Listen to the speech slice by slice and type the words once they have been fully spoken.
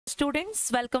students,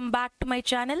 welcome back to my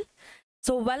channel.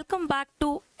 So welcome back to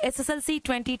SSLC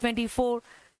 2024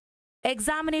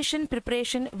 examination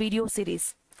preparation video series.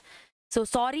 So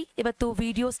sorry, ಇವತ್ತು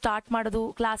video start ಮಾಡೋದು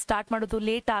class start ಮಾಡೋದು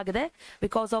late ಆಗಿದೆ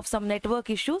because of some network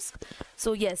issues.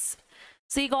 So yes,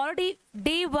 so ಈಗ already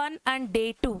day 1 and day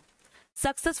 2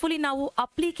 successfully ನಾವು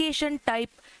application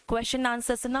type question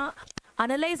answers ನ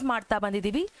analyze ಮಾಡ್ತಾ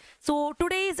ಬಂದಿದ್ದೀವಿ. So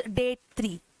today is day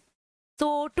 3. So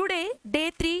today day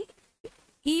 3,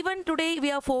 even today we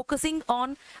are focusing on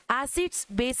acids,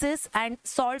 bases and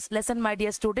salts lesson, my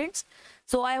dear students.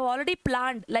 So I have already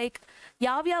planned like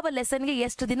ಯಾವ lesson ಗೆ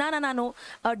ಎಷ್ಟು ದಿನ ನಾನು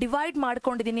divide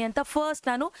ಮಾಡ್ಕೊಂಡಿದ್ದೀನಿ ಅಂತ ಫಸ್ಟ್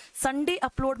ನಾನು ಸಂಡೇ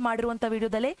ಅಪ್ಲೋಡ್ ಮಾಡಿರುವಂತ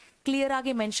ವಿಡಿಯೋದಲ್ಲೇ clear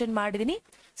ಆಗಿ ಮೆನ್ಷನ್ ಮಾಡಿದ್ದೀನಿ.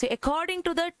 So according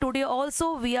to that, today also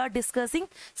we are discussing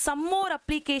some more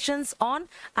applications on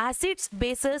acids,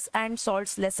 bases and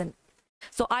salts lesson.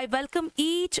 So I welcome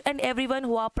each and everyone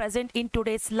who are present in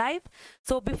today's live.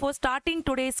 So before starting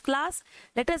today's class,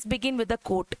 let us begin with the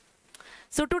quote.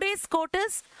 So today's quote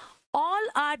is, all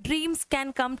our dreams can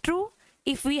come true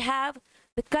if we have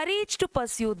the courage to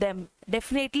pursue them.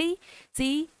 Definitely,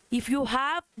 see, if you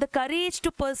have the courage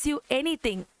to pursue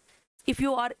anything, if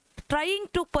you are trying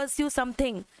to pursue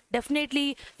something, definitely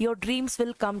your dreams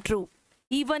will come true.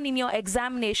 Even in your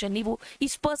examination ನೀವು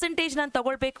ಇಷ್ಟು percentage ನಾನು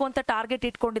ತಗೊಳ್ಬೇಕು ಅಂತ target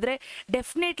ಇಟ್ಕೊಂಡಿದ್ರೆ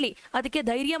definitely ಅದಕ್ಕೆ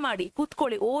ಧೈರ್ಯ ಮಾಡಿ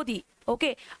ಕೂತ್ಕೊಳ್ಳಿ, ಓದಿ. ಓಕೆ,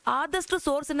 ಆದಷ್ಟು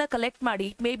ಸೋರ್ಸನ್ನು ಕಲೆಕ್ಟ್ ಮಾಡಿ,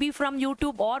 may be from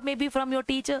YouTube R may be from your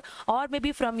teacher R may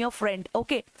be from your friend.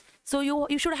 Okay, so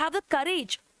you should have the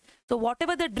courage. So what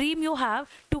ever the dream you have,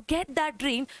 to get that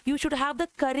dream you should have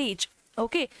the courage.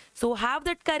 Okay, so have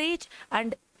that courage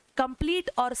and complete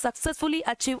are successfully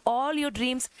achieve all your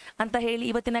dreams ಅಂತ ಹೇಳಿ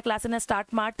ಇವತ್ತಿನ ಕ್ಲಾಸನ್ನ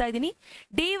start ಮಾಡ್ತಾ ಇದ್ದೀನಿ.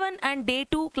 Day 1 and day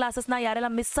 2 ಕ್ಲಾಸಸ್ನ ಯಾರೆಲ್ಲ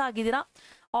miss ಆಗಿದ್ದೀರಾ,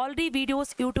 already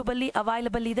videos ಯೂಟ್ಯೂಬಲ್ಲಿ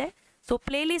available ಇದೆ. So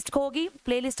ಪ್ಲೇಲಿಸ್ಟ್ಗೆ ಹೋಗಿ,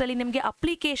 ಪ್ಲೇಲಿಸ್ಟಲ್ಲಿ ನಿಮಗೆ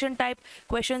ಅಪ್ಲಿಕೇಶನ್ ಟೈಪ್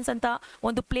ಕ್ವೆಶನ್ಸ್ ಅಂತ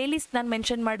ಒಂದು ಪ್ಲೇಲಿಸ್ಟ್ ನಾನು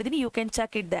ಮೆನ್ಷನ್ ಮಾಡಿದ್ದೀನಿ. You can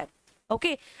check it there.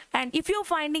 Okay, and if you're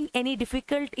finding any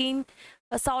difficult in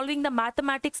solving the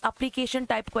mathematics application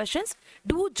type questions,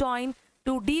 do join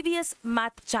to DVS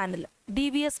Math channel.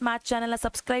 DVS Math channel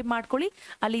subscribe ಮಾಡ್ಕೊಳ್ಳಿ.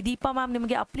 ಅಲ್ಲಿ Deepa ma'am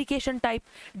ನಿಮಗೆ application type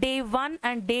day 1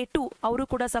 and day 2 ಅವರು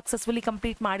ಕೂಡ successfully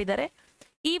complete ಮಾಡಿದ್ದಾರೆ.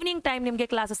 Evening time ನಿಮಗೆ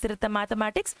classes ಇರುತ್ತೆ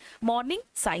mathematics, morning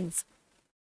science.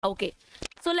 Okay,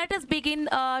 so let us begin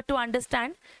to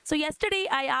understand. So yesterday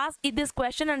I asked this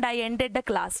question and I ended the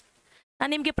class.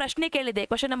 ನಾನು ನಿಮಗೆ ಪ್ರಶ್ನೆ ಕೇಳಿದೆ,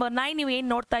 question number 9 ನೀವು ಏನು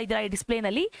ನೋಡ್ತಾ ಇದ್ದೀರಾ ಈ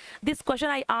ಡಿಸ್ಪ್ಲೇನಲ್ಲಿ. This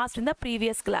question I asked in the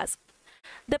previous class.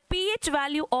 The P H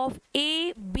value of A,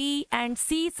 B and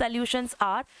C solutions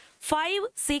R 5,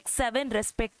 6, 7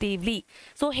 respectively.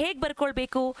 So ಹೇಗೆ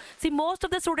ಬರ್ಕೊಳ್ಬೇಕು? C, most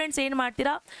of the students ಏನು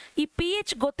ಮಾಡ್ತೀರಾ, ಈ ಪಿ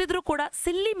ಎಚ್ ಗೊತ್ತಿದ್ರು ಕೂಡ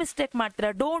ಸಿಲ್ಲಿ ಮಿಸ್ಟೇಕ್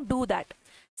ಮಾಡ್ತೀರಾ. Don't do that.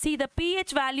 C, the P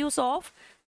H values of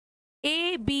A,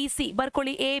 B, C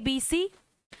ಬರ್ಕೊಳ್ಳಿ. A, B, C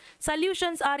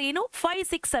solutions R ಏನು, 5,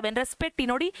 6, 7 respect.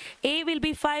 ನೋಡಿ, A will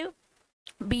be 5,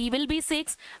 B will be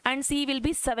 6 and C will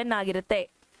be 7 ಆಗಿರುತ್ತೆ.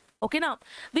 ಓಕೆನಾ?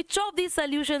 Which of these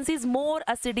solutions is more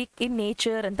acidic in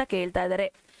nature ಅಂತ ಕೇಳ್ತಾ ಇದ್ದಾರೆ.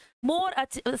 More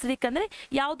acidic ಅಂದರೆ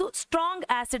ಯಾವುದು ಸ್ಟ್ರಾಂಗ್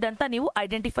ಆಸಿಡ್ ಅಂತ ನೀವು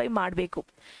ಐಡೆಂಟಿಫೈ ಮಾಡಬೇಕು.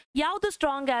 ಯಾವುದು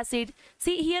strong acid?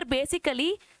 See here basically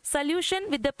solution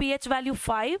with the P H value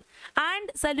 5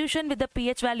 and solution with the P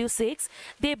H value 6,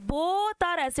 they both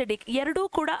are acidic. ಎರಡೂ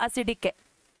ಕೂಡ ಅಸಿಡಿಕ್ಕೆ.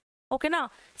 ಓಕೆನಾ?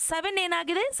 7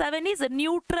 ಏನಾಗಿದೆ? 7 ಈಸ್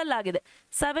ನ್ಯೂಟ್ರಲ್ ಆಗಿದೆ.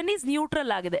 7 ಈಸ್ ನ್ಯೂಟ್ರಲ್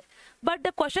ಆಗಿದೆ. But the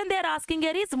question they are asking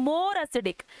here is more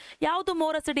acidic. ಯಾವುದು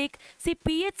more acidic? C,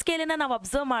 P H ಸ್ಕೇಲನ್ನು ನಾವು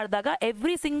observe ಮಾಡಿದಾಗ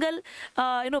every single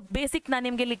basic ನಾನು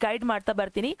ನಿಮಗೆ ಇಲ್ಲಿ ಗೈಡ್ ಮಾಡ್ತಾ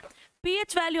ಬರ್ತೀನಿ. ಪಿ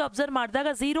ಎಚ್ ವ್ಯಾಲ್ಯೂ ಅಬ್ಸರ್ವ್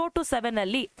ಮಾಡಿದಾಗ 0 to 7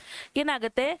 ಅಲ್ಲಿ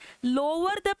ಏನಾಗುತ್ತೆ,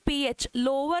 lower the P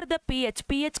H,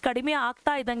 P H ಕಡಿಮೆ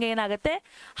ಆಗ್ತಾ ಇದ್ದಂಗೆ ಏನಾಗುತ್ತೆ,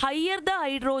 higher the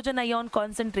hydrogen ion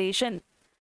concentration,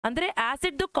 ಅಂದರೆ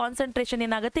ಆಸಿಡ್ದು ಕಾನ್ಸಂಟ್ರೇಷನ್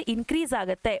ಏನಾಗುತ್ತೆ, ಇನ್ಕ್ರೀಸ್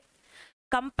ಆಗುತ್ತೆ.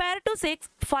 Compare to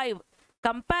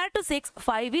 6,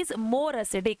 5 is more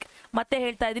acidic. ಮತ್ತೆ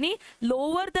ಹೇಳ್ತಾ ಇದ್ದೀನಿ,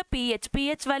 lower the P H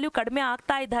value ಕಡಿಮೆ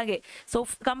ಆಗ್ತಾ ಇದ್ದ ಹಾಗೆ. ಸೊ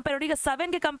ಕಂಪೇರ್ ನೋಡಿ, ಈಗ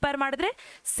 7ಗೆ ಕಂಪೇರ್ ಮಾಡಿದ್ರೆ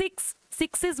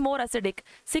 6 ಈಸ್ ಮೋರ್ ಅಸಿಡಿಕ್.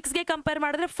 6ಗೆ ಕಂಪೇರ್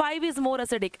ಮಾಡಿದ್ರೆ 5 ಈಸ್ ಮೋರ್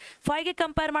ಅಸಿಡಿಕ್. 5ಗೆ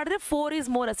ಕಂಪೇರ್ ಮಾಡಿದ್ರೆ 4 is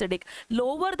more acidic.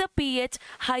 Lower the P H,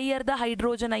 higher the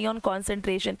hydrogen ion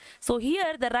concentration. So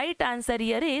here the right answer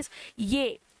here is A.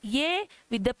 A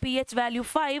with the pH value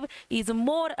 5 is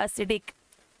more acidic.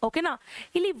 ಓಕೆನಾ?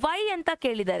 ಇಲ್ಲಿ Y ಅಂತ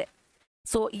ಕೇಳಿದ್ದಾರೆ.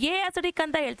 So A acidic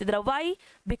ಅಂತ ಹೇಳ್ತಿದ್ರ. Y?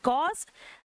 Because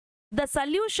the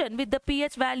solution with the P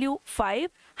H value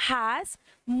 5 has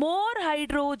more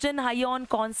hydrogen ion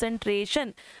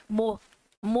concentration,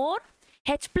 more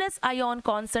H+ ion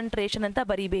concentration ಅಂತ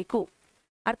ಬರೀಬೇಕು.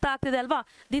 ಅರ್ಥ ಆಗ್ತಿದೆ ಅಲ್ವಾ?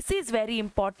 This is very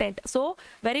important. So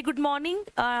very good morning.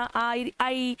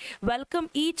 I welcome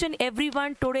each and every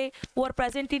one today who are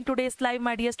present in today's live,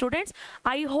 my dear students.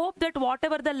 I hope that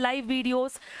whatever the live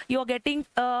videos you are getting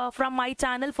from my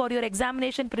channel for your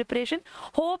examination preparation,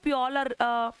 hope you all are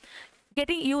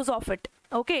getting use of it.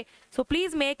 Okay, so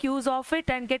please make use of it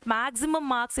and get maximum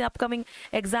marks in upcoming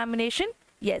examination.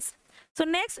 Yes. So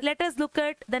next, let us look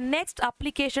at the next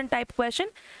application type question.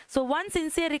 So one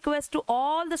sincere request to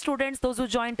all the students, those who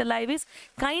joined the live, is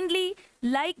kindly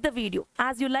like the video.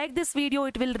 As you like this video,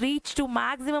 it will reach to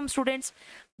maximum students,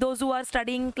 those who are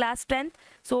studying class 10th.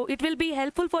 So it will be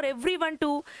helpful for everyone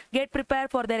to get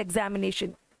prepared for their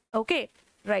examination. Okay,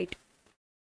 right.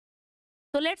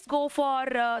 So let's go for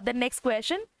the next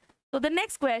question. So the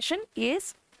next question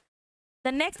is,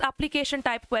 the next application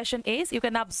type question is, you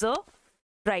can observe,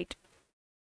 right.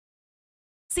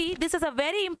 See, this is a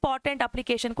very important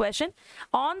application question.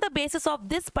 On the basis of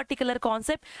this particular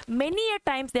concept, many a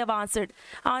times they have answered.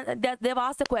 They've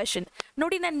asked the question.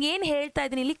 Nodi nan yen ಹೇಳ್ತಾ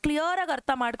ಇದೀನಿ ಇಲ್ಲಿ clear ಆಗಿ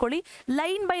ಅರ್ಥ ಮಾಡ್ಕೊಳ್ಳಿ.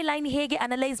 Line by line ಹೇಗೆ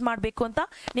analyse ಮಾಡಬೇಕು ಅಂತ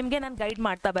ನಿಮಗೆ ನಾನು ಗೈಡ್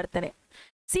ಮಾಡ್ತಾ ಬರ್ತೇನೆ.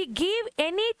 See, give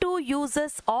any two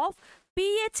uses of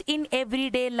pH in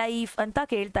everyday life ಅಂತ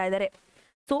ಕೇಳ್ತಾ ಇದ್ದಾರೆ.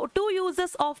 So two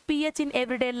uses of P H in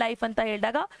everyday life ಅಂತ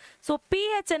ಹೇಳಿದಾಗ, ಸೊ ಪಿ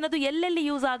ಎಚ್ ಅನ್ನೋದು ಎಲ್ಲೆಲ್ಲಿ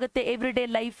ಯೂಸ್ ಆಗುತ್ತೆ ಎವ್ರಿಡೇ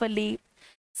ಲೈಫಲ್ಲಿ.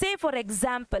 Say for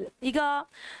example, iga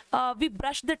we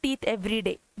brush the teeth every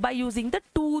day by using the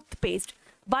toothpaste.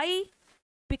 Why?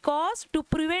 Because to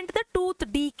prevent the tooth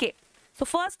decay. So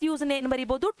first use ಏನು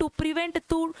ಬರಿಬಹುದು, to prevent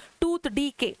tooth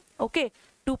decay. Okay,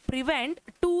 to prevent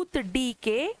tooth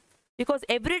decay, because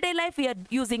everyday life we are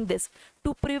using this.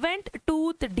 To prevent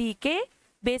tooth decay,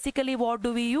 basically what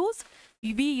do we use?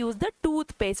 We use the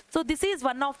toothpaste. So this is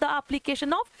one of the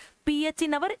application of pH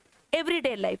in our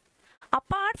everyday life.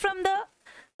 Apart from the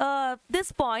this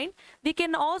point, we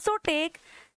can also take,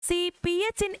 see,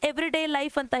 pH in everyday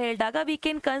life anta heldaga we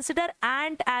can consider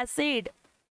antacid.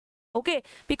 Okay,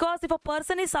 because if a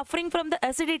person is suffering from the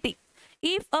acidity,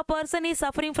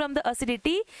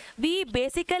 we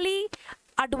basically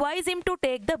advise him to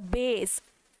take the base.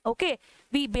 Okay,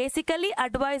 we basically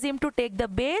advise him to take the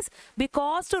base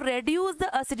because to reduce the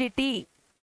acidity.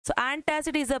 So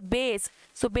antacid is a base.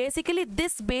 So basically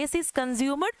this base is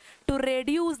consumed to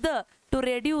reduce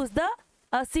the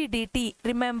acidity.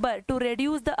 Remember, to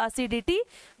reduce the acidity,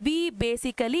 we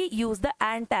basically use the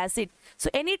antacid. So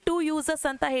any two uses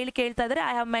anta heli kelta idare,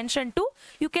 I have mentioned two.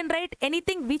 You can write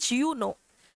anything which you know.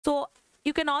 So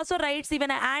you can also write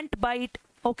even an ant bite,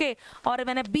 okay, or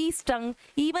even a bee stung.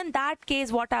 Even that case,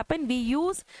 what happened? We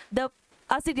use the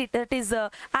acidity, that is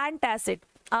antacid.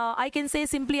 I can say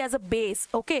simply as a base.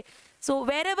 Okay, so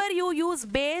wherever you use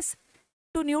base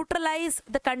to neutralize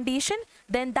the condition,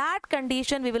 then that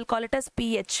condition we will call it as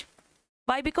pH.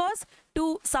 Why? Because to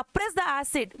suppress the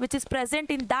acid which is present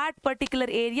in that particular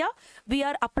area, we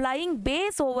are applying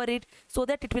base over it so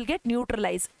that it will get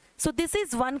neutralized. So this is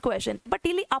one question. But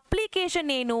ಇಲ್ಲಿ application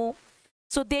ಏನು?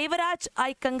 So Devaraj,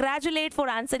 I congratulate for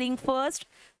answering first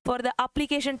for the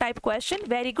application type question.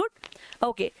 Very good.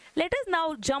 Okay, let us now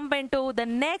jump into the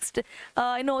next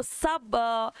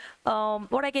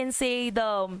what I can say, the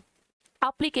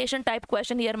application type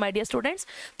question here, my dear students.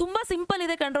 ತುಂಬಾ simple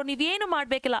ಇದೆ ಕಂಡ್ರೋ, ನೀವೇನು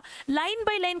ಮಾಡಬೇಕಿಲ್ಲ. Line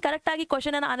by line correct ಆಗಿ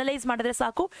question ಅನ್ನು analyse ಮಾಡಿದ್ರೆ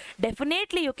ಸಾಕು,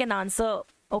 definitely you can answer.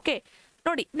 Okay,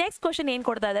 ನೋಡಿ next question ಏನು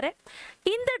ಕೊಡ್ತಾ ಇದ್ದಾರೆ.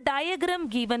 In the diagram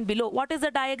given below, what is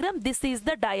the diagram? This is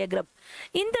the diagram.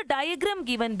 In the diagram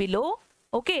given below,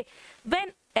 okay, when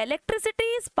electricity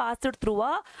is passed through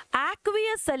a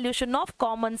aqueous solution of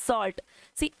common salt.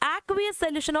 See, aqueous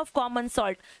solution of common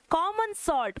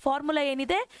salt formula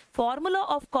enide, formula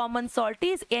of common salt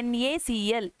is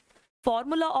NaCl.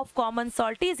 Formula of common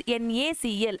salt is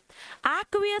NaCl.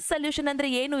 Aqueous solution andre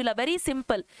ಏನು ಇಲ್ಲ, very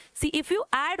simple. See, if you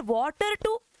add water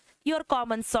to your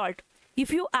common salt,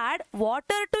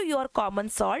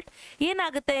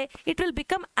 ಏನಾಗುತ್ತೆ? It will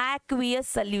become aqueous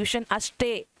solution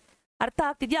ಅಷ್ಟೇ. ಅರ್ಥ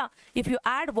ಆಗ್ತಿದ್ಯಾ? If you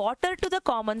add water to the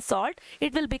common salt,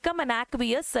 it will become an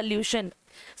aqueous solution.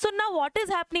 So now what is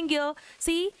happening here?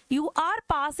 See, you are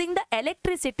passing the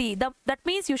electricity. That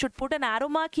means you should put an arrow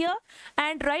mark here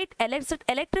and write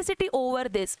electricity over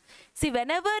this. See,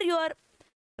 whenever you are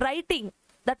writing,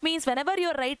 that means whenever you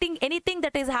are writing anything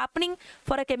that is happening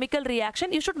for a chemical reaction,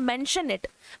 you should mention it.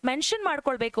 Mention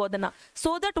ಮಾಡ್ಕೊಳ್ಬೇಕು ಅದನ್ನ.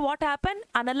 So that what happen?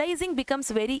 Analyzing becomes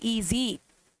very easy.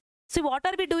 See, what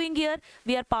are we doing here?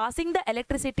 We are passing the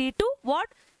electricity to what?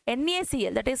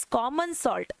 NaCl, that is common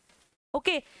salt.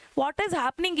 Okay, what is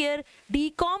happening here?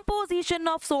 Decomposition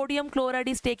of sodium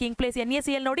chloride is taking place.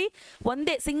 NaCl nodi, one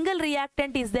single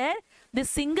reactant is there.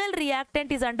 This single reactant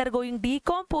is undergoing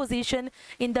decomposition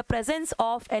in the presence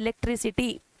of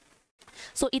electricity.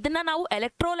 So ಇದನ್ನ ನಾವು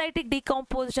electrolytic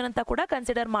decomposition ಅಂತ ಕೂಡ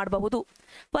consider ಮಾಡಬಹುದು.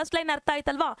 First line ಅರ್ಥ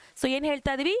ಆಯ್ತಲ್ವಾ? So ಏನ್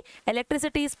ಹೇಳ್ತಾ ಇದೀವಿ?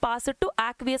 Electricity is passed to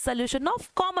ಆಕ್ವಿಯಸ್ solution of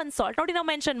common salt. ನೋಡಿ, ನಾವು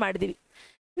ಮೆನ್ಷನ್ ಮಾಡಿದೀವಿ.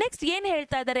 ನೆಕ್ಸ್ಟ್ ಏನ್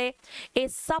ಹೇಳ್ತಾ ಇದ್ದಾರೆ? A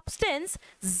substance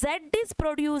Z is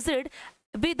produced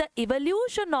with the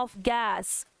evolution of gas.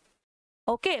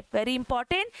 Okay, very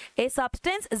important. A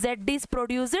substance Z is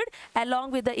produced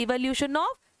along with the evolution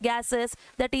of gases,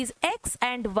 that is X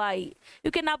and Y.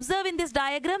 You can observe in this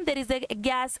diagram there is a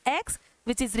gas X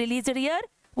which is released here.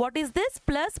 What is this?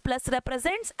 Plus. Plus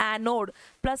represents anode.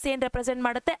 Plus ಏನು represent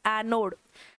ಮಾಡುತ್ತೆ? Anode.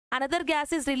 Another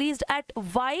gas is released at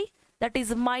Y, that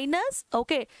is minus.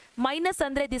 Okay, minus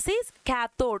andre this is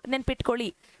cathode.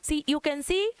 ನೆನ್ಪಿಟ್ಕೊಳ್ಳಿ. See, you can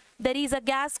see there is a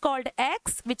gas called X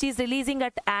which is releasing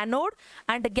at anode,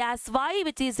 and gas Y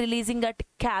which is releasing at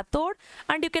cathode.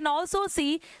 And you can also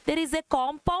see there is a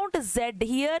compound Z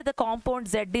here. The compound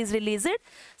Z is released.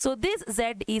 So this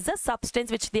Z is a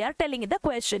substance which they are telling in the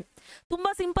question.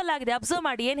 ತುಂಬಾ simple ಆಗಿದೆ. Observe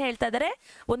ಮಾಡಿ ಏನು ಹೇಳ್ತಾ ಇದ್ದಾರೆ.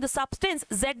 ಒಂದು substance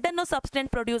Z ಅನ್ನೋ substance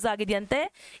produce ಆಗಿದೆಯಂತೆ.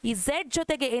 ಈ Z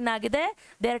ಜೊತೆಗೆ ಏನಾಗಿದೆ,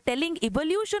 they are telling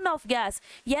evolution of gas.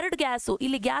 ಎರಡು ಗ್ಯಾಸು,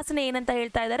 ಇಲ್ಲಿ ಗ್ಯಾಸ್ನ ಏನಂತ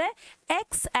ಹೇಳ್ತಾ ಇದ್ದಾರೆ,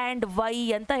 X and Y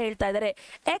ಅಂತ ಹೇಳ್ತಾ ಇದ್ದಾರೆ.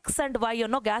 X and Y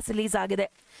ಅನ್ನೋ ಗ್ಯಾಸ್ ರಿಲೀಸ್ ಆಗಿದೆ.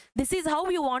 This is how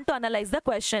you want to analyse the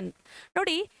question.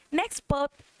 ನೋಡಿ ನೆಕ್ಸ್ಟ್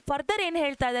ಫರ್ದರ್ ಏನು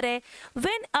ಹೇಳ್ತಾ ಇದ್ದಾರೆ,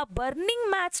 when a burning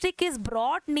match stick is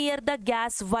brought near the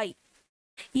gas Y.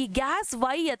 ಈ ಗ್ಯಾಸ್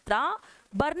ವೈ ಹತ್ರ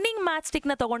ಬರ್ನಿಂಗ್ ಮ್ಯಾಚ್ ಸ್ಟಿಕ್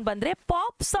ನ ತಗೊಂಡ್ ಬಂದ್ರೆ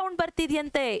ಪಾಪ್ ಸೌಂಡ್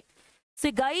ಬರ್ತಿದ್ಯಂತೆ. ಸೊ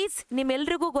ಗೈಸ್,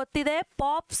 ನಿಮ್ಮೆಲ್ರಿಗೂ ಗೊತ್ತಿದೆ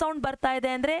ಪಾಪ್ ಸೌಂಡ್ ಬರ್ತಾ ಇದೆ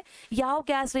ಅಂದ್ರೆ ಯಾವ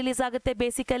ಗ್ಯಾಸ್ ರಿಲೀಸ್ ಆಗುತ್ತೆ.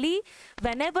 Basically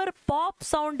when ever pop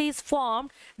sound is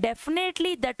formed,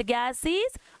 definitely that gas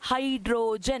is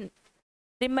hydrogen.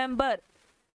 Remember,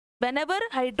 whenever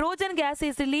hydrogen gas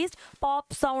is released, pop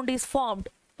sound is formed.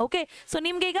 Okay, so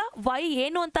ನಿಮ್ಗೆ ಈಗ Y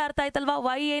ಏನು ಅಂತ ಅರ್ಥ ಆಯ್ತಲ್ವಾ.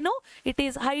 ವೈ ಏನು, it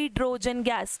is hydrogen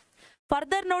gas.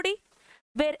 Further ನೋಡಿ,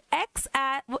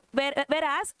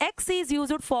 whereas X is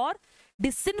used for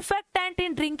disinfectant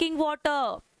in drinking water.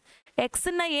 X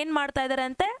ನ ಏನ್ ಮಾಡ್ತಾ ಇದಾರೆ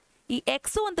ಅಂತೆ, ಈ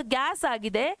X ಒಂದು ಗ್ಯಾಸ್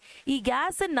ಆಗಿದೆ. ಈ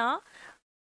ಗ್ಯಾಸ್ ಅನ್ನ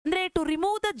ಅಂದ್ರೆ to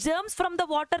remove the germs from the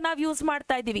water ನಾವು ಯೂಸ್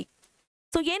ಮಾಡ್ತಾ ಇದೀವಿ.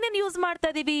 ಸೊ ಏನೇನು ಯೂಸ್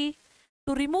ಮಾಡ್ತಾ ಇದೀವಿ,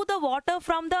 to remove the water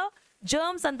from the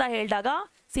germs ಅಂತ ಹೇಳಿದಾಗ,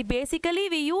 see basically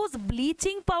we use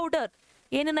bleaching powder.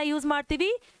 ಏನನ್ನ ಯೂಸ್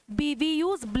ಮಾಡ್ತೀವಿ, we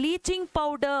use bleaching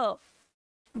powder.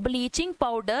 Bleaching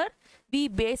powder we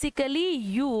basically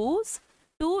use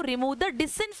to remove the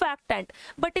disinfectant.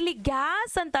 But ಇಲ್ಲಿ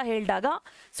gas ಅಂತ ಹೇಳಿದಾಗ,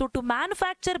 so to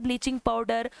manufacture bleaching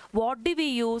powder what do we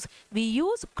use, we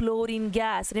use chlorine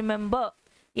gas. Remember,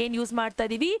 ಏನು use ಮಾಡ್ತಾ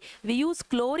ಇದೀವಿ, we use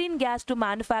chlorine gas to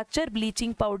manufacture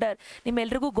bleaching powder.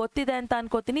 ನಿಮ್ಮೆಲ್ರಿಗೂ ಗೊತ್ತಿದೆ ಅಂತ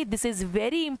ಅನ್ಕೋತೀನಿ. This is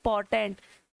very important.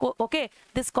 Okay,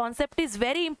 this concept is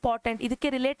very important. ಇದಕ್ಕೆ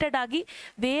related ಆಗಿ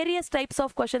various types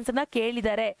of questions ಅನ್ನ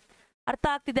ಕೇಳಿದ್ದಾರೆ. ಅರ್ಥ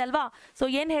ಆಗ್ತಿದೆ ಅಲ್ವಾ. ಸೊ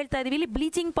ಏನ್ ಹೇಳ್ತಾ ಇದೀವಿ ಇಲ್ಲಿ,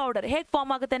 ಬ್ಲೀಚಿಂಗ್ ಪೌಡರ್ ಹೇಗೆ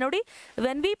ಫಾರ್ಮ್ ಆಗುತ್ತೆ ನೋಡಿ.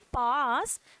 When we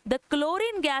pass the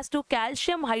chlorine gas to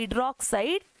calcium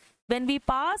hydroxide, when we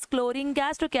pass chlorine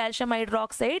gas to calcium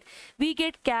hydroxide, we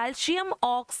get calcium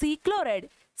oxychloride,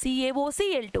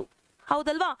 CaOCl2.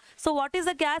 ಹೌದಲ್ವಾ. So what is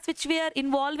the gas which we are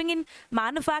involving in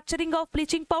manufacturing of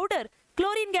bleaching powder,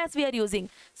 chlorine gas we are using.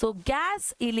 So gas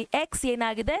ಇಲ್ಲಿ X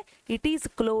ಏನಾಗಿದೆ, it is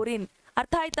chlorine.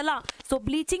 ಅರ್ಥ ಆಯ್ತಲ್ಲ. So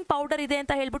bleaching powder ಇದೆ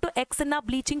ಅಂತ ಹೇಳ್ಬಿಟ್ಟು X ನ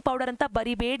bleaching powder ಅಂತ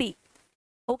ಬರಿಬೇಡಿ.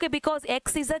 Okay, because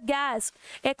X is a gas.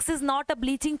 X is not a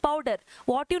bleaching powder.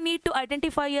 What you need to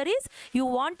identify here is, you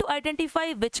want to identify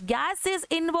which gas is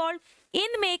involved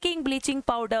in making bleaching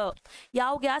powder.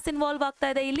 ಯಾವ gas involve ಆಗ್ತಾ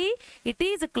ಇದೆ ಇಲ್ಲಿ, it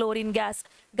is chlorine gas.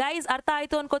 Guys ಅರ್ಥ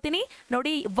ಆಯ್ತು ಅನ್ಕೋತೀನಿ.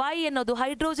 ನೋಡಿ, Y ಅನ್ನೋದು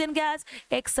hydrogen gas,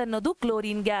 X ಅನ್ನೋದು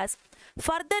ಕ್ಲೋರಿನ್ ಗ್ಯಾಸ್.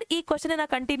 ಫರ್ದರ್ ಈ ಕ್ವಶನ್ ಅನ್ನ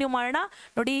ಕಂಟಿನ್ಯೂ ಮಾಡೋಣ.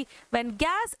 ನೋಡಿ, when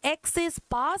gas X is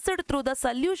passed through the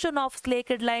solution of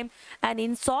ಸ್ಲೇಕೆಡ್ lime and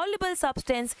insoluble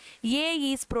substance A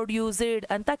is produced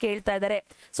ಅಂತ ಕೇಳ್ತಾ ಇದ್ದಾರೆ.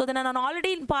 ಸೊ ಅದನ್ನ ನಾನು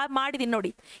ಆಲ್ರೆಡಿ ಮಾಡಿದೀನಿ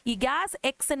ನೋಡಿ. ಈ ಗ್ಯಾಸ್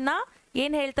ಎಕ್ಸ್ ಅನ್ನ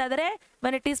ಏನ್ ಹೇಳ್ತಾ ಇದ್ದಾರೆ,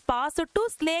 when it is passed to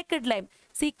ಸ್ಲೇಕೆಡ್ lime.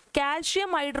 C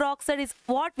calcium hydroxide is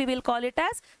what we will call it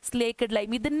as ಸ್ಲೇಕೆಡ್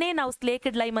lime. ಇದನ್ನೇ ನಾವು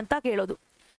ಸ್ಲೇಕೆಡ್ ಲೈಮ್ ಅಂತ ಕೇಳೋದು.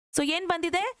 ಸೊ ಏನ್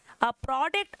ಬಂದಿದೆ, a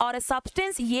product or a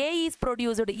substance A is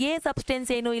produced. A substance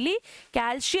ಏನು ಇಲ್ಲಿ,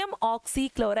 ಕ್ಯಾಲ್ಸಿಯಂ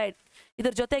ಆಕ್ಸಿಕ್ಲೋರೈಡ್.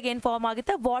 ಇದ್ರ ಜೊತೆಗೆ ಏನು ಫಾರ್ಮ್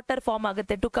ಆಗುತ್ತೆ, ವಾಟರ್ ಫಾರ್ಮ್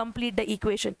ಆಗುತ್ತೆ to complete the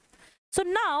equation. So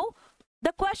ನಾವು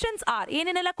ದ ಕ್ವಶನ್ಸ್ ಆರ್,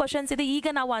 ಏನೇನೆಲ್ಲ ಕ್ವಶನ್ಸ್ ಇದೆ ಈಗ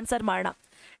ನಾವು ಆನ್ಸರ್ ಮಾಡೋಣ.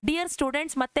 ಡಿಯರ್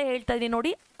ಸ್ಟೂಡೆಂಟ್ಸ್, ಮತ್ತೆ ಹೇಳ್ತಾ ಇದೀನಿ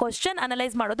ನೋಡಿ, ಕ್ವಶನ್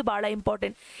ಅನಲೈಸ್ ಮಾಡೋದು ಬಹಳ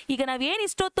ಇಂಪಾರ್ಟೆಂಟ್. ಈಗ ನಾವು ಏನು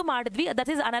ಇಷ್ಟೊತ್ತು ಮಾಡಿದ್ವಿ, that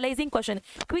is analysing question.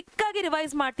 Quick ಆಗಿ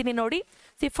ರಿವೈಸ್ ಮಾಡ್ತೀನಿ ನೋಡಿ.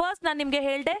 ಸಿ ಫಸ್ಟ್ ನಾನು ನಿಮಗೆ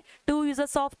ಹೇಳಿದೆ 2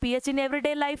 uses of pH in every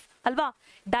day life ಅಲ್ವಾ.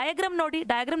 ಡಯಾಗ್ರಾಮ್ ನೋಡಿ,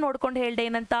 ಡಯಾಗ್ರಾಮ್ ನೋಡ್ಕೊಂಡು ಹೇಳಿದೆ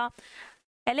ಏನಂತ,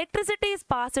 electricity is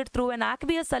passed through an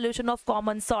ಆಕ್ವಿಯಸ್ solution of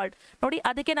common salt. ನೋಡಿ,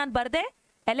 ಅದಕ್ಕೆ ನಾನು ಬರ್ದೆ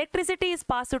electricity is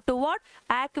passed to what,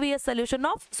 ಆಕ್ವಿಯಸ್ solution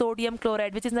of sodium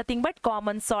chloride which is nothing but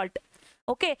common salt.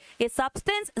 Okay, A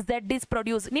substance Z is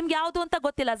produced. ನಿಮ್ಗೆ ಯಾವುದು ಅಂತ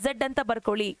ಗೊತ್ತಿಲ್ಲ, Z ಅಂತ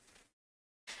ಬರ್ಕೊಳ್ಳಿ.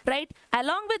 Right,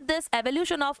 along with this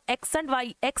evolution of X and Y,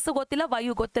 X ಗೊತ್ತಿಲ್ಲ, Y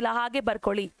ಗೊತ್ತಿಲ್ಲ, ಹಾಗೆ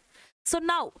ಬರ್ಕೊಳ್ಳಿ. ಸೊ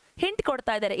ನಾವು ಹಿಂಟ್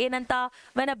ಕೊಡ್ತಾ ಇದ್ದಾರೆ ಏನಂತ,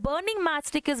 when a burning match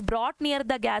stick is brought near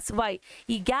the gas Y.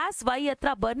 ಈ ಗ್ಯಾಸ್ ವೈ ಹತ್ರ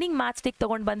ಬರ್ನಿಂಗ್ ಮ್ಯಾಚ್ ಸ್ಟಿಕ್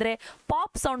ತಗೊಂಡ್ ಬಂದ್ರೆ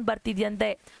ಪಾಪ್ ಸೌಂಡ್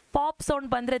ಬರ್ತಿದ್ಯಂತೆ. ಪಾಪ್ ಸೌಂಡ್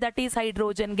ಬಂದ್ರೆ that is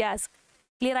hydrogen gas.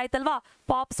 Clear ಆಯ್ತಲ್ವಾ?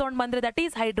 ಪಾಪ್ ಸೌಂಡ್ ಬಂದ್ರೆ that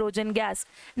is hydrogen gas.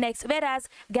 Next, wear as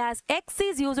gas X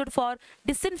is used for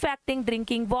ಡಿಸ್ಇನ್ಫೆಕ್ಟಿಂಗ್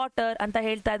drinking water ಅಂತ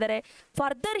ಹೇಳ್ತಾ ಇದ್ದಾರೆ.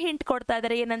 ಫರ್ದರ್ ಹಿಂಟ್ ಕೊಡ್ತಾ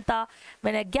ಇದ್ದಾರೆ ಏನಂತ,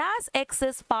 when gas X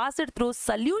is passed through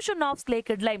solution of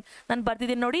ಸ್ಲೇಕೆಡ್ lime. ನಾನು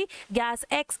ಬರ್ತಿದ್ದೀನಿ ನೋಡಿ, ಗ್ಯಾಸ್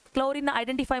ಎಕ್ಸ್ ಕ್ಲೋರಿನ್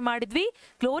ಐಡೆಂಟಿಫೈ ಮಾಡಿದ್ವಿ,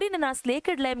 ಕ್ಲೋರಿನ್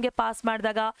ಸ್ಲೇಕೆಡ್ ಲೈಮ್ಗೆ ಪಾಸ್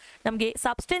ಮಾಡಿದಾಗ ನಮಗೆ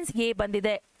ಸಬ್ಸ್ಟೆನ್ಸ್ ಎ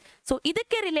ಬಂದಿದೆ. ಸೊ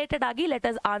ಇದಕ್ಕೆ ರಿಲೇಟೆಡ್ ಆಗಿ let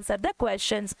us answer the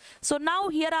questions. So now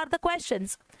here are the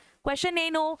questions. Question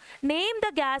ಏನು, name the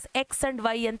gas X and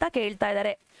Y ಅಂತ ಕೇಳ್ತಾ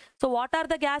ಇದ್ದಾರೆ. So what are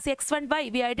the gas X and Y?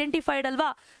 V identified ಅಲ್ವಾ?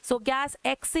 So gas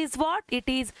X is what? It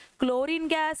is chlorine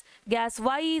gas. Gas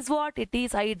Y is what? It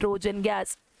is hydrogen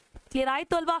gas. Clear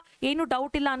ಆಯ್ತು ಅಲ್ವಾ? ಏನು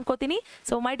doubt ಇಲ್ಲ ಅನ್ಕೋತೀನಿ.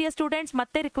 So my dear students,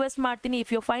 ಮತ್ತೆ request ಮಾಡ್ತೀನಿ, if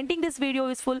you finding this video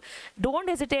useful, don't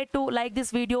hesitate to like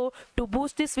this video, to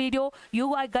Boost this video. You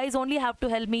guys only have to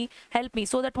help me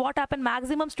so that what happen,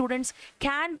 maximum students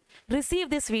can receive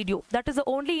this video. That is the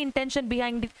only intention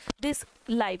behind this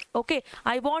live. Okay,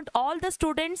 I want all the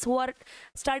students who are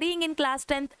studying in class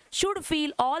 10th should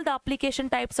feel all the application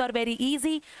types are very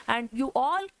easy and you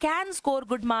all can score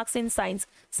good marks in science.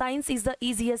 Science is the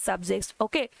easiest subject.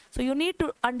 Okay, so you need to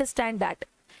understand that.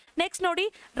 Next nodi,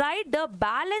 write the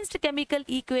balanced chemical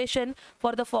equation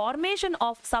for the formation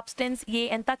of substance A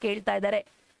anta kelta idare.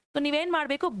 So ನೀವೇನ್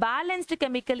ಮಾಡಬೇಕು, balanced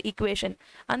chemical equation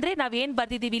ಅಂದ್ರೆ ನಾವೇನ್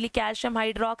ಬರ್ದಿದ್ದೀವಿ ಇಲ್ಲಿ, calcium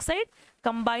hydroxide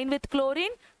combine with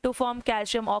chlorine to form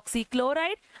calcium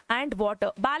oxychloride and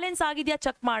water. Balance ಆಗಿದೆಯಾ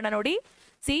check ಮಾಡೋಣ ನೋಡಿ.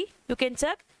 C, you can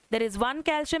check, there is one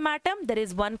calcium atom, there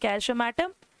is one calcium atom,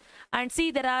 and see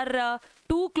there are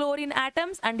two chlorine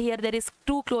atoms and here there is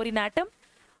two chlorine atom.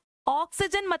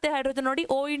 Oxygen ಮತ್ತೆ hydrogen ನೋಡಿ,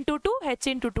 O into 2 H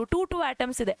into 2 2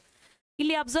 atoms ಇದೆ.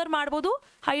 ಇಲ್ಲಿ observe ಮಾಡಬಹುದು,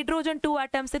 hydrogen 2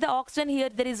 atoms ಇದೆ, oxygen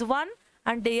here there is one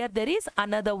and there is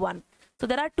another one. So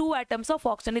there are two atoms of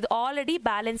oxygen. ಇದು already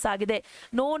balance ಆಗಿದೆ.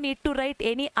 No need to right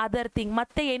any other thing.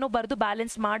 ಮತ್ತೆ ಏನೋ ಬರೆದು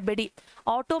balance ಮಾಡಬೇಡಿ,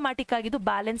 ಆಟೋಮ್ಯಾಟಿಕ್ ಆಗಿ ಇದು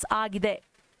ಬ್ಯಾಲೆನ್ಸ್ ಆಗಿದೆ.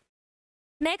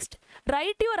 Next,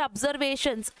 write your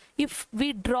observations. If we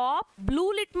drop blue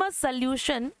litmus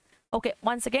solution, okay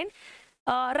once again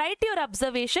write your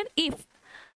observation.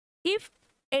 if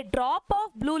a drop of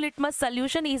blue litmus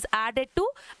solution is added to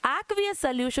aqueous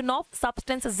solution of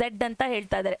substance Z ಅಂತ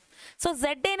ಹೇಳ್ತಾ ಇದ್ದಾರೆ. So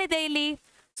Z ಏನಿದೆ ಇಲ್ಲಿ,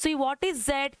 see what is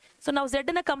Z? So ನಾವು Z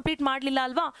ಅನ್ನ complete ಮಾಡಲಿಲ್ಲ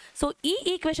ಅಲ್ವಾ? So ಈ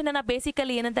ಈಕ್ವೇಶನ್ ಅನ್ನ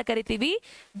ಬೇಸಿಕಲಿ ಏನಂತ ಕರಿತೀವಿ,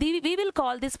 we will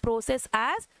call this process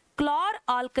as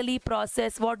chlor-alkali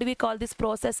process. What do we call this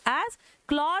process as?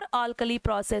 Chlor-alkali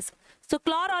process. So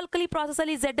chlor-alkali process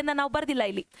ಅಲ್ಲಿ Z ಅನ್ನ ನಾವು ಬರ್ದಿಲ್ಲ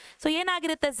ಇಲ್ಲಿ. ಸೊ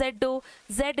ಏನಾಗಿರುತ್ತೆ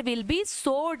Z will be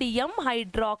sodium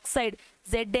hydroxide.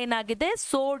 Z ಏನಾಗಿದೆ,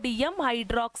 ಸೋಡಿಯಂ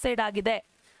ಹೈಡ್ರಾಕ್ಸೈಡ್ ಆಗಿದೆ.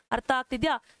 ಅರ್ಥ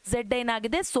ಆಗ್ತಿದ್ಯಾ? Z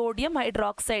ಏನಾಗಿದೆ, ಸೋಡಿಯಂ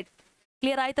ಹೈಡ್ರಾಕ್ಸೈಡ್.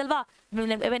 ಕ್ಲಿಯರ್ ಆಯ್ತಲ್ವಾ?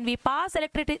 when we pass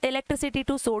electricity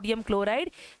to sodium chloride,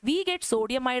 we get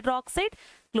sodium hydroxide,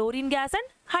 chlorine gas and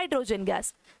hydrogen gas.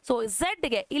 So Z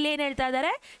ಗೆ ಇಲ್ಲಿ ಏನು ಹೇಳ್ತಾ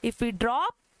ಇದ್ದಾರೆ, if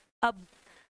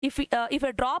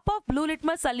a drop of blue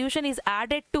litmus solution is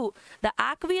added to the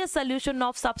aqueous solution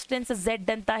of substance Z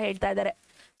ಅಂತ ಹೇಳ್ತಾ ಇದ್ದಾರೆ.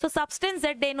 So substance Z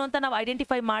ಏನು ಅಂತ ನಾವು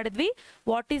ಐಡೆಂಟಿಫೈ ಮಾಡಿದ್ವಿ.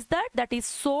 What is that? That is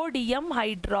sodium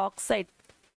hydroxide.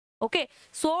 Okay,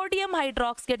 sodium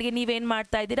ಹೈಡ್ರಾಕ್ಸೈಡ್ಗೆ ನೀವೇನ್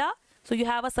ಮಾಡ್ತಾ ಇದ್ದೀರಾ? So you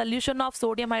have a solution of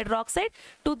sodium hydroxide.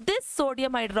 To this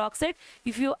sodium hydroxide,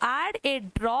 if you add a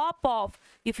drop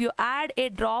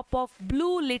of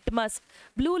blue litmus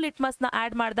na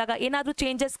add ಮಾಡಿದಾಗ ಏನಾದರೂ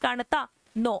changes ಕಾಣುತ್ತಾ?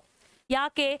 No.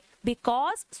 ಯಾಕೆ?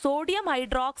 Because sodium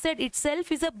hydroxide it self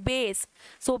is a base.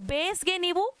 So ಬೇಸ್ಗೆ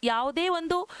ನೀವು ಯಾವುದೇ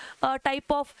ಒಂದು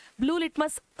type of blue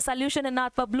litmus solution ಅನ್ನ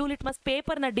ಅಥವಾ ಬ್ಲೂ ಲಿಟ್ಮಸ್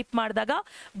ಪೇಪರ್ನ ಡಿಪ್ ಮಾಡಿದಾಗ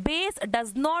base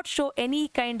does not show any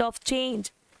kind of change.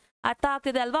 ಅರ್ಥ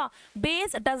ಆಗ್ತಿದೆ ಅಲ್ವಾ?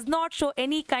 Base does not show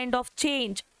any kind of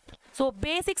change. So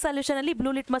basic solution ಅಲ್ಲಿ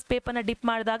ಬ್ಲೂ ಲಿಟ್ಮಸ್ ಪೇಪರ್ನ ಡಿಪ್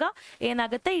ಮಾಡಿದಾಗ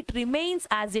ಏನಾಗುತ್ತೆ, it remains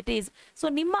as it is. So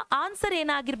ನಿಮ್ಮ ಆನ್ಸರ್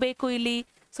ಏನಾಗಿರ್ಬೇಕು ಇಲ್ಲಿ?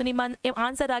 ಸೊ ನಿಮ್ಮ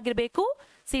ಆನ್ಸರ್ ಆಗಿರ್ಬೇಕು,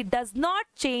 C does not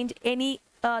change any.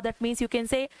 That means you can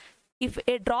say, if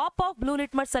a drop of blue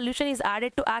litmus solution is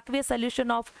added to aqueous solution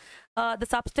of the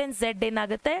substance Z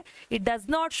ಏನಾಗುತ್ತೆ, it does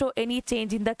not show any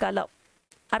change in the color.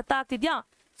 ಅರ್ಥ ಆಗ್ತಿದ್ಯಾ?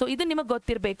 So ಇದು ನಿಮಗೆ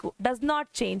ಗೊತ್ತಿರಬೇಕು, does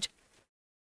not change.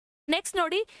 Next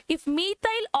ನೋಡಿ, if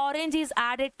methyl orange is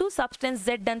added to substance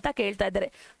Z ಅಂತ ಕೇಳ್ತಾ ಇದ್ದಾರೆ.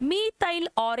 ಮೀಥೈಲ್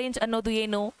ಆರೆಂಜ್ ಅನ್ನೋದು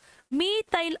ಏನು?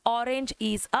 Methyl orange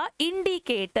is a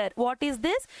indicator. What is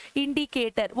this?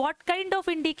 Indicator. What kind of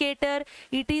indicator?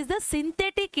 It is the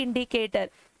synthetic indicator.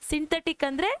 Synthetic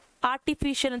ಅಂದ್ರೆ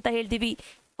artificial ಅಂತ ಹೇಳ್ತೀವಿ.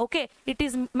 Okay, it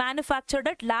is manufactured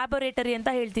at laboratory ಅಂತ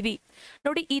ಹೇಳ್ತೀವಿ.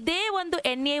 ನೋಡಿ, ಇದೇ ಒಂದು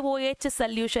NaOH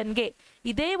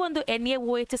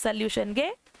ಸೊಲ್ಯೂಷನ್ಗೆ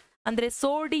ಅಂದ್ರೆ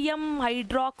ಸೋಡಿಯಂ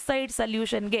ಹೈಡ್ರಾಕ್ಸೈಡ್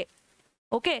ಸೊಲ್ಯೂಷನ್ಗೆ,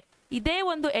 ಓಕೆ, ಇದೇ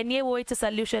ಒಂದು NaOH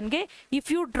ಸೊಲ್ಯೂಷನ್ಗೆ if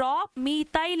you drop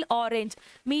methyl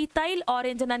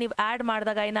orange ಅನ್ನ ನೀವು ಆಡ್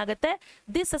ಮಾಡಿದಾಗ ಏನಾಗುತ್ತೆ,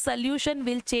 this solution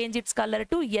will change its colour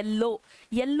to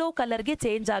yellow ಕಲರ್ಗೆ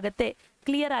change ಆಗುತ್ತೆ.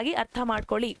 ಕ್ಲಿಯರ್ ಆಗಿ ಅರ್ಥ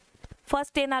ಮಾಡ್ಕೊಳ್ಳಿ.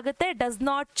 ಫಸ್ಟ್ ಏನಾಗುತ್ತೆ, does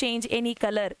not change any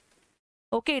colour.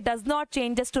 Okay, does not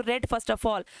changes to red first of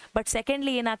all. But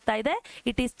secondly ಏನಾಗ್ತಾ ಇದೆ,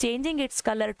 it is changing it's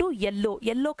colour to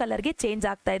yellow ಕಲರ್ಗೆ change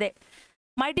ಆಗ್ತಾ ಇದೆ.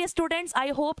 My dear students, I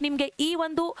hope ನಿಮಗೆ ಈ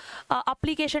ಒಂದು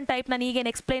ಅಪ್ಲಿಕೇಶನ್ ಟೈಪ್ ನಾನು ಈಗೇನು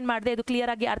explain ಮಾಡಿದೆ ಇದು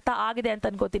ಕ್ಲಿಯರ್ ಆಗಿ ಅರ್ಥ ಆಗಿದೆ ಅಂತ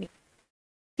ಅನ್ಕೋತೀನಿ.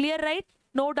 Clear right?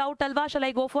 ನೋ ಡೌಟ್ ಅಲ್ವಾ? Shall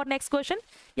I go for next question?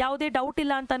 ಯಾವುದೇ ಡೌಟ್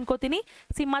ಇಲ್ಲ ಅಂತ ಅನ್ಕೋತೀನಿ.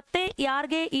 ಮತ್ತೆ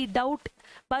ಯಾರಿಗೆ ಈ ಡೌಟ್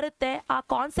ಬರುತ್ತೆ ಆ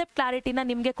ಕಾನ್ಸೆಪ್ಟ್ ಕ್ಲಾರಿಟಿನ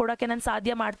ನಿಮಗೆ ಕೊಡೋಕ್ಕೆ ನಾನು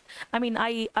ಸಾಧ್ಯ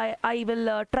ಐ ವಿಲ್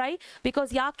ಟ್ರೈ. ಬಿಕಾಸ್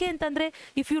ಯಾಕೆ ಅಂತಂದರೆ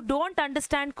if you don't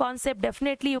understand concept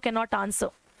definitely you can not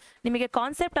answer. ನಿಮಗೆ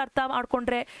ಕಾನ್ಸೆಪ್ಟ್ ಅರ್ಥ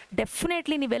ಮಾಡ್ಕೊಂಡ್ರೆ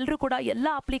ಡೆಫಿನೆಟ್ಲಿ ನೀವೆಲ್ಲರೂ ಕೂಡ ಎಲ್ಲ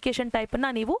ಅಪ್ಲಿಕೇಶನ್ ಟೈಪನ್ನು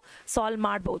ನೀವು ಸಾಲ್ವ್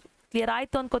ಮಾಡ್ಬೋದು. ಕ್ಲಿಯರ್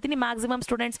ಆಯಿತು ಅನ್ಕೋತೀನಿ. Maximum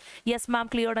students yes ma'am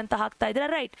cleared ಅಂತ ಹಾಕ್ತಾ ಇದ್ದಾರೆ.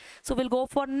 Right, so will go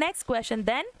for next question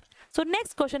then. So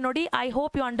next question ನೋಡಿ, I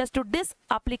hope you understood this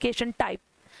application type.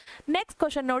 Next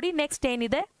question ನೋಡಿ, ನೆಕ್ಸ್ಟ್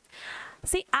ಏನಿದೆ,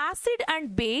 C acid and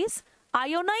base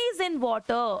ಅಯೋನೈಸ್ in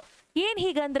water. ಏನು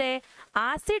ಹೀಗಂದ್ರೆ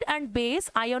acid and base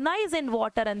ಅಯೋನೈಸ್ in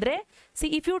water ಅಂದರೆ, C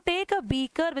if you take a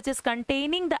beaker which is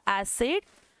containing the acid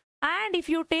and if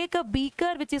you take a beaker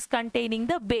which is containing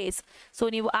the base, so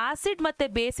ನೀವು acid ಮತ್ತೆ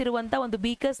base ಇರುವಂತ ಒಂದು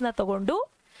ಬೀಕರ್ಸ್ ನ ತಗೊಂಡು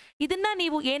ಇದನ್ನ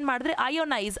ನೀವು ಏನ್ ಮಾಡಿದ್ರೆ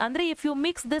ಅಯೋನೈಸ್ ಅಂದ್ರೆ if you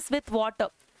mix this with water,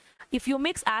 if you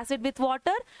mix acid with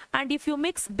water and if you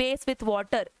mix base with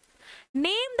water,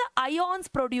 name the ions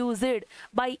produced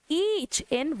by each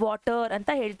in water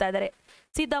ಅಂತ ಹೇಳ್ತಾ ಇದ್ದಾರೆ.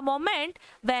 See, the moment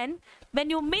when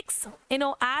you mix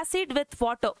acid with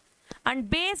water and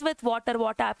base with water,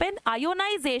 what happen?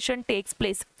 Ionization takes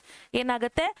place.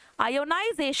 ಏನಾಗುತ್ತೆ?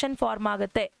 Ionisation form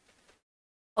ಆಗುತ್ತೆ.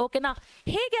 ಓಕೆನಾ?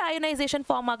 ಹೇಗೆ ionisation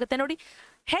form ಆಗುತ್ತೆ ನೋಡಿ,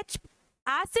 ಹೆಚ್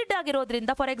acid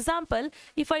ಆಗಿರೋದ್ರಿಂದ, for example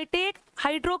if I take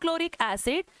hydrochloric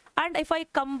acid and if I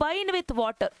combine with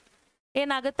water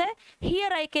ಏನಾಗುತ್ತೆ,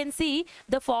 here I can see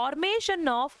the formation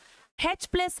of H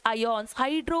plus ions,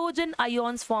 hydrogen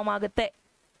ions form ಆಗುತ್ತೆ.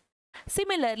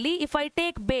 Similarly, if I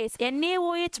take base,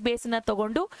 NaOH base na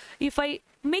tagondu, if I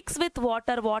mix with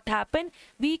water, what happen?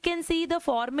 We can see the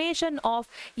formation of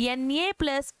Na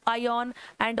plus ion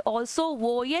and also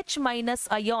OH minus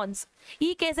ions.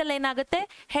 Ee case alli enagutte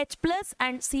H plus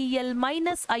and Cl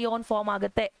minus ion form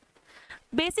ಆಗುತ್ತೆ.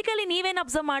 Basically ನೀವೇನು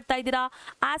observe ಮಾಡ್ತಾ ಇದ್ದೀರಾ,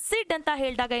 acid ಅಂತ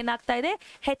ಹೇಳಿದಾಗ ಏನಾಗ್ತಾ ಇದೆ,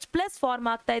 H plus form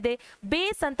ಆಗ್ತಾ ಇದೆ.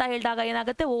 ಬೇಸ್ ಅಂತ ಹೇಳಿದಾಗ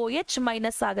ಏನಾಗುತ್ತೆ, OH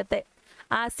ಮೈನಸ್ ಆಗುತ್ತೆ.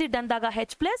 ಆಸಿಡ್ ಅಂದಾಗ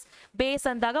H ಪ್ಲಸ್, ಬೇಸ್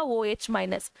ಅಂದಾಗ OH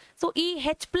ಮೈನಸ್. ಸೊ ಈ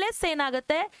H ಪ್ಲಸ್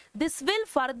ಏನಾಗುತ್ತೆ, this will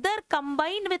further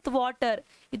combine with water.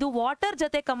 ಇದು ವಾಟರ್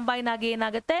ಜೊತೆ ಕಂಬೈನ್ ಆಗಿ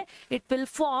ಏನಾಗುತ್ತೆ, it will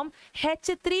form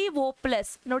H3O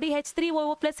plus. ನೋಡಿ H3O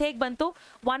ಪ್ಲಸ್ ಹೇಗೆ ಬಂತು,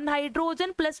 1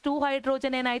 ಹೈಡ್ರೋಜನ್ ಪ್ಲಸ್ 2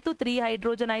 ಹೈಡ್ರೋಜನ್ ಏನಾಯ್ತು, 3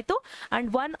 ಹೈಡ್ರೋಜನ್ ಆಯ್ತು and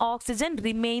 1 oxygen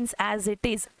remains as it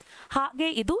is. ಹಾಗೆ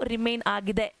ಇದು ರಿಮೈನ್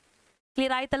ಆಗಿದೆ.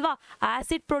 ಕ್ಲಿಯರ್ ಆಯ್ತಲ್ವಾ?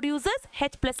 Acid produces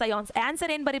H plus ions.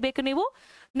 Answer ಏನ್ ಬರಿಬೇಕು ನೀವು,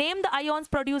 name the ions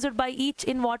produced by each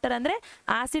in water ಅಂದ್ರೆ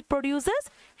acid produces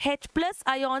H plus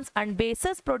ions and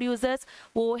basis produces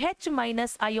OH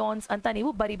minus ions ಅಂತ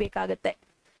ನೀವು ಬರಿಬೇಕಾಗತ್ತೆ.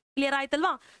 ಕ್ಲಿಯರ್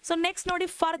ಆಯ್ತಲ್ವಾ? ಸೊ ನೆಕ್ಸ್ಟ್ ನೋಡಿ,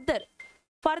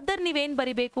 ಫರ್ದರ್ ನೀವೇನ್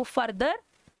ಬರಿಬೇಕು, further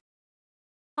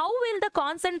how will the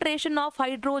concentration of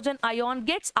hydrogen ion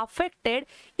gets affected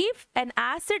if an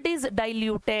acid is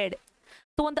diluted?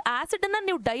 So ಒಂದು acid ಅನ್ನ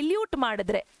ನೀವು dilute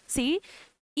ಮಾಡಿದ್ರೆ, ಸಿ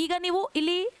ಈಗ ನೀವು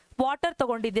ಇಲ್ಲಿ ವಾಟರ್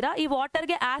ತಗೊಂಡಿದ್ದೀರಾ, ಈ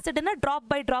ವಾಟರ್ಗೆ ಆಸಿಡ್ ಅನ್ನ ಡ್ರಾಪ್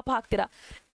ಬೈ ಡ್ರಾಪ್ ಹಾಕ್ತೀರಾ.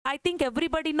 I think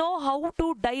everybody know how to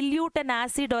dilute an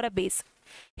acid R a base.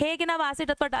 ಹೇಗೆ ನಾವು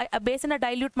ಆಸಿಡ್ ಅಥವಾ ಬೇಸನ್ನ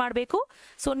ಡೈಲ್ಯೂಟ್ ಮಾಡಬೇಕು.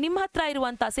 ಸೊ ನಿಮ್ಮ ಹತ್ರ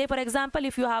ಇರುವಂತ, say for example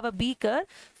if you have a beaker,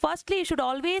 firstly you should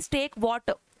always take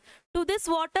water. To this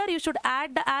water you should add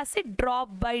the acid drop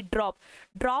by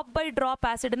drop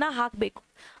acid na ಹಾಕಬೇಕು.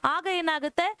 ಆಗ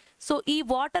ಏನಾಗುತ್ತೆ, ಸೊ ಈ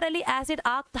water ಅಲ್ಲಿ acid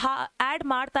add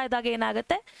ಮಾಡ್ತಾ ಇದ್ದಾಗ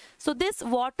ಏನಾಗುತ್ತೆ, so this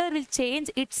water will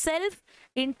change it self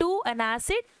into an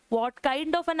acid. What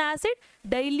kind of an acid?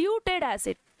 Diluted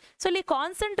acid. So ಇಲ್ಲಿ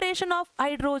concentration of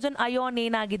hydrogen ion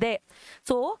ಏನಾಗಿದೆ,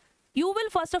 so you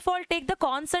will first of all take the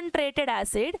concentrated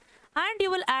acid and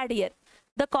you will add here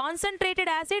the concentrated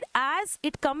acid. As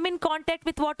it come in contact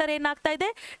with water ಏನಾಗ್ತಾ ಇದೆ,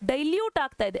 dilute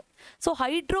ಆಗ್ತಾ ಇದೆ. So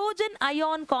hydrogen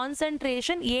ion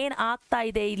concentration ಏನ್ ಆಗ್ತಾ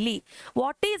ಇದೆ ಇಲ್ಲಿ,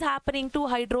 what is happening to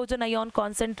hydrogen ion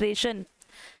concentration?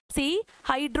 C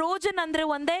hydrogen ಅಂದ್ರೆ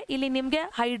ಒಂದೇ, ಇಲ್ಲಿ ನಿಮ್ಗೆ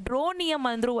ಹೈಡ್ರೋನಿಯಂ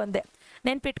ಅಂದ್ರೂ ಒಂದೇ.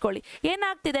 ನೆನ್ಪಿಟ್ಕೊಳ್ಳಿ,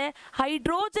 ಏನಾಗ್ತಿದೆ,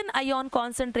 ಹೈಡ್ರೋಜನ್ ಅಯಾನ್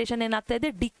ಕಾನ್ಸಂಟ್ರೇಷನ್ ಏನಾಗ್ತಾ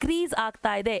ಇದೆ, ಡಿಕ್ರೀಸ್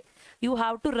ಆಗ್ತಾ ಇದೆ. You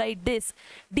have to write this,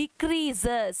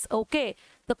 decreases. Okay,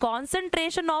 the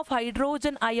concentration of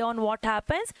hydrogen ion, what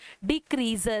happens,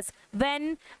 decreases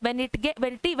when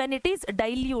it is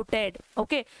diluted.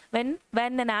 Okay,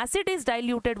 when an acid is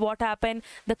diluted, what happen,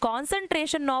 the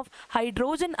concentration of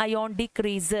hydrogen ion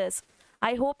decreases.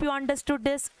 I hope you understood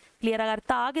this. Clear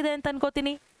agartha agide anta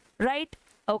ankotini, right?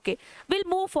 Okay, we'll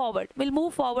move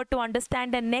forward to understand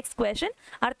the next question.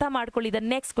 Artha ಮಾಡ್ಕೊಳ್ಳಿ the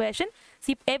next question.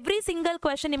 See, every single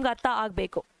question ನಿಮಗೆ ಅರ್ಥ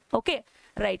ಆಗಬೇಕು. Okay,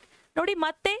 right. ನೋಡಿ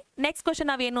ಮತ್ತೆ next question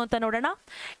ನಾವೇನು ಅಂತ ನೋಡೋಣ.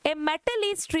 A metal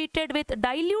is treated with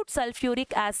dilute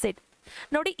sulphuric acid.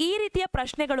 ನೋಡಿ ಈ ರೀತಿಯ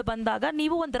ಪ್ರಶ್ನೆಗಳು ಬಂದಾಗ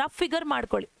ನೀವು ಒಂದು ರಫ್ ಫಿಗರ್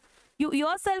ಮಾಡ್ಕೊಳ್ಳಿ. You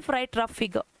your self right rough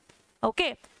figure. Okay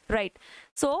right.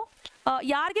 So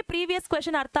ಯಾರಿಗೆ ಪ್ರೀವಿಯಸ್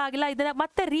ಕ್ವೆಶನ್ ಅರ್ಥ ಆಗಿಲ್ಲ ಇದನ್ನ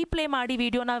ಮತ್ತೆ ರೀಪ್ಲೇ ಮಾಡಿ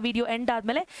ವಿಡಿಯೋ ಎಂಡ್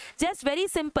ಆದಮೇಲೆ. ಜಸ್ಟ್ ವೆರಿ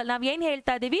ಸಿಂಪಲ್, ನಾವು ಏನು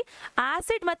ಹೇಳ್ತಾ ಇದ್ದೀವಿ,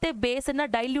 ಆಸಿಡ್ ಮತ್ತೆ ಬೇಸನ್ನು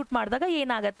ಡೈಲ್ಯೂಟ್ ಮಾಡಿದಾಗ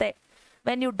ಏನಾಗುತ್ತೆ,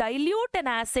 when you dilute an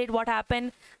acid what happen,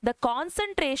 the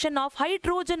concentration of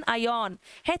hydrogen ion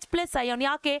H plus ion,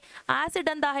 ಯಾಕೆ ಆಸಿಡ್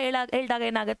ಅಂತ ಹೇಳಿದಾಗ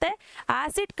ಏನಾಗುತ್ತೆ,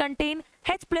 acid contain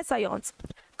H plus ions,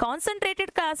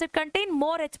 concentrated acid contain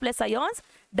more H plus ions,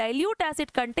 dilute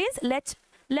acid contains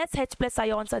less H plus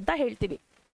ions ಅಂತ ಹೇಳ್ತೀವಿ.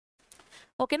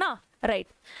 ಓಕೆನಾ right.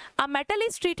 ಆ metal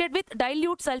is treated with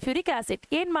dilute sulphuric acid.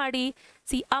 ಏನು ಮಾಡಿ,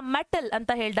 ಸಿ ಆ ಮೆಟಲ್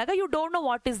ಅಂತ ಹೇಳಿದಾಗ you don't know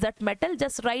what is that metal,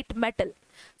 just right metal.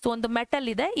 So ಒಂದು ಮೆಟಲ್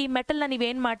ಇದೆ, ಈ ಮೆಟಲ್ನ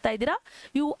ನೀವೇನು ಮಾಡ್ತಾ ಇದ್ದೀರಾ,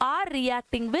 you are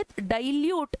reacting with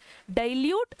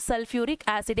dilute sulphuric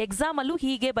acid. ಎಕ್ಸಾಮಲ್ಲೂ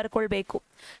ಹೀಗೆ ಬರ್ಕೊಳ್ಬೇಕು.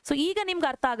 ಸೊ ಈಗ ನಿಮ್ಗೆ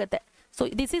ಅರ್ಥ ಆಗುತ್ತೆ. So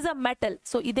this is a metal.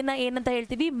 So ಇದನ್ನ ಏನಂತ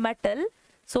ಹೇಳ್ತೀವಿ, metal.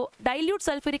 So dilute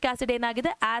sulphuric acid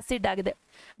ಏನಾಗಿದೆ, ಆಸಿಡ್ ಆಗಿದೆ.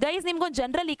 ಗೈಸ್ ನಿಮ್ಗೊಂದು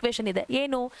ಜನರಲ್ ಈಕ್ವೇಶನ್ ಇದೆ,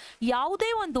 ಏನು, ಯಾವುದೇ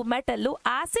ಒಂದು ಮೆಟಲ್ಲು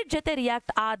ಆಸಿಡ್ ಜೊತೆ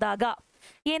ರಿಯಾಕ್ಟ್ ಆದಾಗ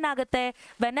ಏನಾಗುತ್ತೆ,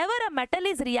 whenever a metal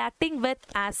is reacting with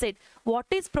acid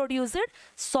what is produced,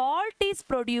 salt is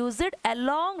produced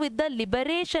along with the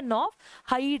liberation of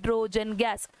hydrogen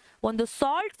gas. ಒಂದು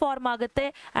ಸಾಲ್ಟ್ ಫಾರ್ಮ್ ಆಗುತ್ತೆ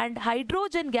ಅಂಡ್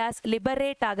ಹೈಡ್ರೋಜನ್ ಗ್ಯಾಸ್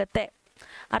ಲಿಬರೇಟ್ ಆಗುತ್ತೆ.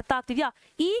 ಅರ್ಥ ಆಗ್ತಿದ್ಯಾ.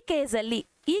 ಈ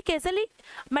ಕೇಸಲ್ಲಿ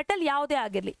ಮೆಟಲ್ ಯಾವುದೇ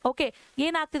ಆಗಿರಲಿ, ಓಕೆ,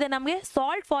 ಏನಾಗ್ತಿದೆ, ನಮಗೆ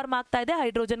ಸಾಲ್ಟ್ ಫಾರ್ಮ್ ಆಗ್ತಾ ಇದೆ,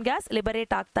 ಹೈಡ್ರೋಜನ್ ಗ್ಯಾಸ್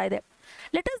ಲಿಬರೇಟ್ ಆಗ್ತಾ ಇದೆ.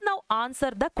 Let us now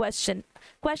answer the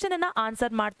question ಅನ್ನ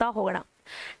ಆನ್ಸರ್ ಮಾಡ್ತಾ ಹೋಗೋಣ.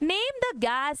 ನೇಮ್ ದ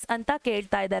ಗ್ಯಾಸ್ ಅಂತ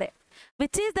ಕೇಳ್ತಾ ಇದ್ದಾರೆ.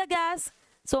 Which is the gas?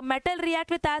 So metal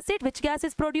react with acid, which gas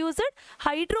is produced,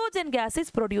 hydrogen gas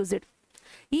is produced.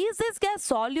 Is this gas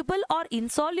soluble R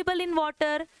insoluble in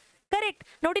water? Correct.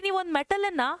 ನೋಡಿ, ನೀವು ಒಂದು metal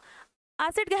ಅನ್ನ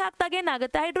ಆಸಿಡ್ಗೆ ಹಾಕಿದಾಗ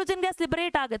ಏನಾಗುತ್ತೆ, ಹೈಡ್ರೋಜನ್ ಗ್ಯಾಸ್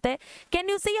ಲಿಬರೇಟ್ ಆಗುತ್ತೆ. Can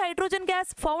U C hydrogen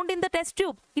gas found in the test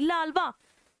tube? ಇಲ್ಲ ಅಲ್ವಾ.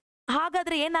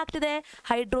 ಹಾಗಾದ್ರೆ ಏನಾಗ್ತಿದೆ,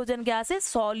 hydrogen gas is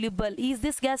soluble. Is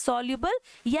this gas soluble?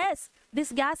 S,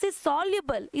 this gas is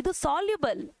soluble. ಇದು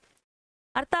ಸಾಲ್ಯುಬಲ್.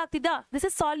 ಅರ್ಥ ಆಗ್ತಿದ್ಯಾ, this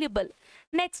is soluble.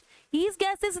 Next, is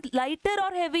gas is lighter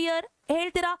R heavier?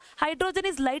 ಹೇಳ್ತೀರಾ, hydrogen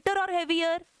is lighter R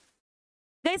heavier?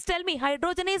 Guys tell me,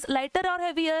 hydrogen is lighter R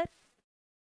heavier?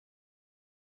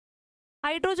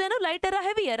 Hydrogen lighter ಆ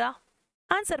ಹೆವಿಯರಾ?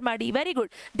 Answer ಮಾಡಿ. Very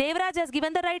good. Devaraj has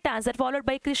given the right answer, followed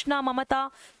by Krishna, Mamata,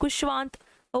 ಕುಶ್ವಾಂತ್,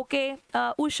 okay,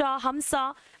 Usha, Hamsa,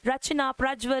 Rachana,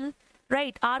 Prajwal,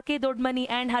 right, RK Dodmani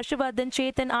and Harshvardhan,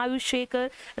 Chetan, Ayush, Shekhar,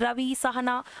 Ravi,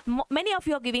 Sahana, many of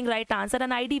you are giving right answer,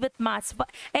 an ID with maths.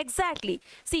 Exactly.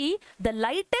 See, the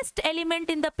lightest element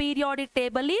in the periodic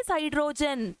table is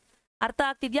hydrogen. ಅರ್ಥ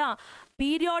ಆಗ್ತಿದ್ಯಾ,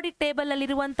 periodic table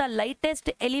ಅಲ್ಲಿರುವಂತ lightest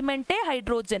ಎಲಿಮೆಂಟೇ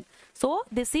hydrogen. So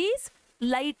this is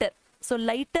lighter. So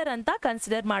lighter ಅಂತ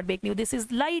consider ಮಾಡ್ಬೇಕು ನೀವು, this is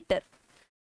lighter.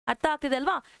 ಅರ್ಥ ಆಗ್ತಿದೆ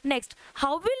ಅಲ್ವಾ. Next,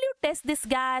 how will you test this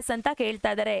gas ಅಂತ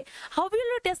ಕೇಳ್ತಾ ಇದ್ದಾರೆ. How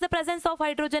will you test the presence of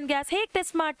hydrogen gas? ಹೇಗೆ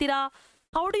ಟೆಸ್ಟ್ ಮಾಡ್ತೀರಾ?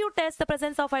 How do you test the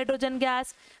presence of hydrogen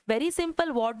gas? Very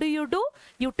simple. What do you do?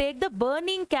 You take the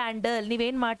burning candle.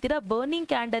 ನೀವೇನ್ ಮಾಡ್ತೀರಾ, burning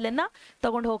candle ಅನ್ನ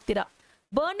ತಗೊಂಡು ಹೋಗ್ತೀರಾ.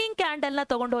 Burning candle ನ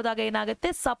ತಗೊಂಡು ಹೋದಾಗ ಏನಾಗುತ್ತೆ,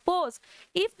 suppose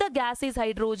if the gas is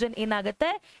hydrogen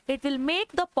ಏನಾಗುತ್ತೆ, it will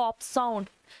make the pop sound.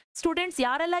 Students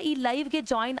ಯಾರೆಲ್ಲ ಈ ಲೈವ್ಗೆ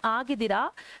ಜಾಯಿನ್ ಆಗಿದ್ದೀರಾ,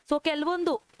 ಸೊ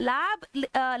ಕೆಲವೊಂದು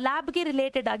ಲ್ಯಾಬ್ಗೆ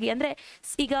ರಿಲೇಟೆಡ್ ಆಗಿ, ಅಂದರೆ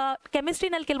ಈಗ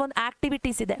ಕೆಮಿಸ್ಟ್ರಿನಲ್ಲಿ ಕೆಲವೊಂದು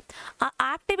ಆಕ್ಟಿವಿಟೀಸ್ ಇದೆ, ಆ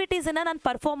ಆಕ್ಟಿವಿಟೀಸನ್ನು ನಾನು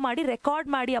ಪರ್ಫಾರ್ಮ್ ಮಾಡಿ ರೆಕಾರ್ಡ್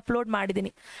ಮಾಡಿ ಅಪ್ಲೋಡ್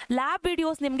ಮಾಡಿದ್ದೀನಿ. ಲ್ಯಾಬ್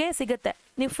ವಿಡಿಯೋಸ್ ನಿಮಗೆ ಸಿಗುತ್ತೆ,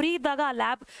 ನೀವು ಫ್ರೀ ಇದ್ದಾಗ ಆ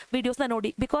ಲ್ಯಾಬ್ ವಿಡಿಯೋಸ್ನ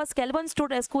ನೋಡಿ. ಬಿಕಾಸ್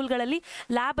ಕೆಲವೊಂದು ಸ್ಕೂಲ್ಗಳಲ್ಲಿ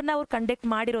ಲ್ಯಾಬನ್ನು ಅವ್ರು ಕಂಡಕ್ಟ್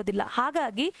ಮಾಡಿರೋದಿಲ್ಲ.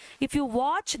 ಹಾಗಾಗಿ if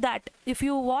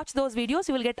you watch those videos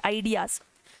you will get ideas.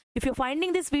 If you're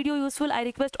finding this video useful, I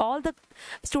request all the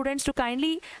students to kindly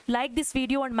like this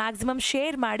video and maximum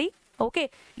share ಮಾಡಿ. Okay,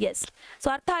 yes. So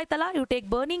ಅರ್ಥ ಆಯ್ತಲ್ಲ, you take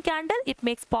burning candle, it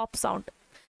makes pop sound.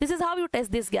 This is how you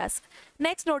test this gas.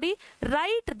 Next ನೋಡಿ,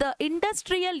 write the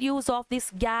industrial use of this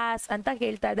gas ಅಂತ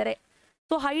ಹೇಳ್ತಾ ಇದ್ದಾರೆ.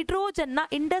 So ಹೈಡ್ರೋಜನ್ನ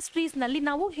ಇಂಡಸ್ಟ್ರೀಸ್ನಲ್ಲಿ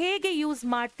ನಾವು ಹೇಗೆ use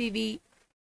ಮಾಡ್ತೀವಿ,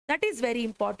 ದಟ್ ಈಸ್ ವೆರಿ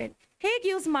ಇಂಪಾರ್ಟೆಂಟ್. ಹೇಗೆ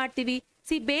ಯೂಸ್ ಮಾಡ್ತೀವಿ?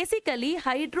 C, basically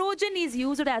hydrogen is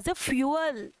used as a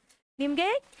fuel. ನಿಮಗೆ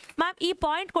ಮ್ಯಾಮ್ ಈ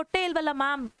ಪಾಯಿಂಟ್ ಕೊಟ್ಟೇ ಇಲ್ವಲ್ಲ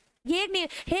ಮ್ಯಾಮ್,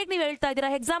 ಹೇಗೆ ನೀವು ಹೇಳ್ತಾ ಇದ್ದೀರಾ,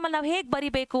 ಎಕ್ಸಾಮಲ್ಲಿ ನಾವು ಹೇಗೆ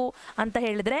ಬರಿಬೇಕು ಅಂತ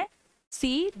ಹೇಳಿದ್ರೆ,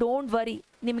 ಸಿ ಡೋಂಟ್ ವರಿ,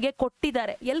 ನಿಮಗೆ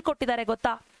ಕೊಟ್ಟಿದ್ದಾರೆ. ಎಲ್ಲಿ ಕೊಟ್ಟಿದ್ದಾರೆ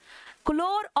ಗೊತ್ತಾ?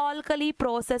 ಕ್ಲೋರ್ ಆಲ್ಕಲಿ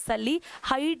ಪ್ರೋಸೆಸ್ ಅಲ್ಲಿ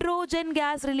ಹೈಡ್ರೋಜನ್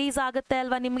ಗ್ಯಾಸ್ ರಿಲೀಸ್ ಆಗುತ್ತೆ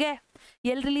ಅಲ್ವಾ ನಿಮಗೆ.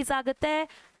 ಎಲ್ಲಿ ರಿಲೀಸ್ ಆಗುತ್ತೆ?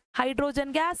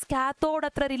 ಹೈಡ್ರೋಜನ್ ಗ್ಯಾಸ್ ಕ್ಯಾಥೋಡ್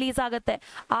ಹತ್ರ ರಿಲೀಸ್ ಆಗುತ್ತೆ.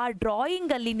 ಆ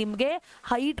ಡ್ರಾಯಿಂಗ್ ಅಲ್ಲಿ ನಿಮಗೆ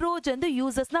ಹೈಡ್ರೋಜನ್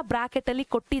ಯೂಸಸ್ ನ ಬ್ರಾಕೆಟ್ ಅಲ್ಲಿ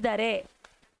ಕೊಟ್ಟಿದ್ದಾರೆ.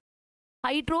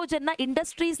 ಹೈಡ್ರೋಜನ್ ನ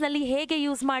ಇಂಡಸ್ಟ್ರೀಸ್ ನಲ್ಲಿ ಹೇಗೆ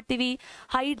ಯೂಸ್ ಮಾಡ್ತೀವಿ?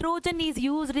 Hydrogen is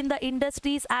used in the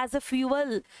industries as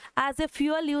A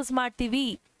fuel use ಮಾಡ್ತೀವಿ.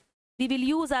 We will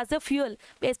use as A fuel,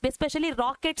 especially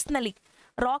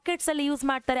rockets ಅಲ್ಲಿ ಯೂಸ್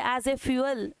ಮಾಡ್ತಾರೆ as A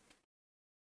fuel.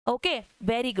 Okay,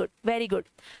 very good, very good.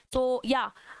 So yeah,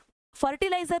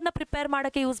 fertiliser ನ prepare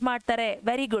ಮಾಡಕ್ಕೆ use ಮಾಡ್ತಾರೆ.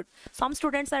 Very good. Some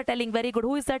students are telling. Very good.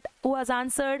 Who is that who has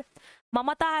answered?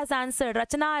 Mamata has answered,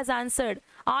 Rachana has answered,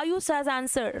 Ayush has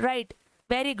answered, right?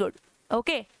 Very good.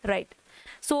 Okay, right.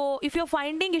 So if you're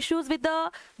finding issues with the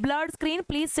blurred screen,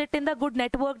 please sit in the good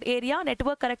networked area.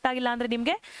 Network correct agilla andre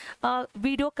nimge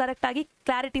video correct agi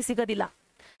clarity sigadilla.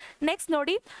 Next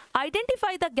nodi,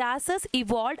 identify the gases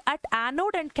evolved at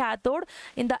anode and cathode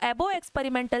in the above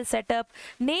experimental setup.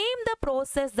 Name the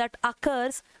process that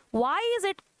occurs. Why is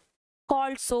it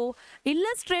called so?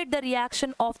 Illustrate the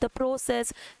reaction of the process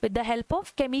with the help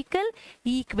of chemical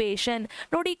equation.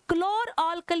 ನೋಡಿ, ಕ್ಲೋರ್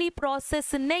alkali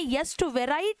process ನೇ ಎಷ್ಟು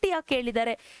variety ಆಗಿ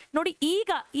ಕೇಳಿದ್ದಾರೆ ನೋಡಿ.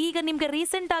 ಈಗ ನಿಮ್ಗೆ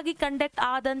recent ಆಗಿ conduct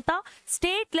ಆದಂತ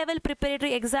ಸ್ಟೇಟ್ ಲೆವೆಲ್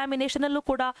ಪ್ರಿಪರೇಟರಿ ಎಕ್ಸಾಮಿನೇಷನ್ ಅಲ್ಲೂ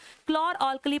ಕೂಡ ಕ್ಲೋರ್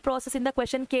ಆಲ್ಕಲಿ ಪ್ರಾಸೆಸ್ ಇಂದ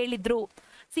ಕ್ವೆಶನ್ ಕೇಳಿದ್ರು.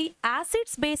 C,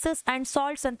 acids, bases and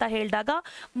salts ಅಂತ ಹೇಳಿದಾಗ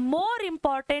more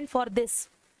important for this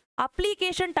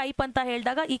application type ಅಂತ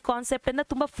ಹೇಳಿದಾಗ ಈ ಕಾನ್ಸೆಪ್ಟ್ ಅನ್ನ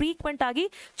ತುಂಬಾ ಫ್ರೀಕ್ವೆಂಟ್ ಆಗಿ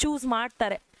ಚೂಸ್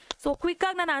ಮಾಡ್ತಾರೆ. ಸೊ ಕ್ವಿಕ್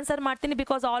ಆಗಿ ನಾನು ಆನ್ಸರ್ ಮಾಡ್ತೀನಿ,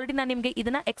 ಬಿಕಾಸ್ ಆಲ್ರೆಡಿ ನಾನು ನಿಮಗೆ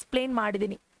ಇದನ್ನ ಎಕ್ಸ್ಪ್ಲೇನ್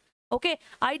ಮಾಡಿದ್ದೀನಿ. Okay,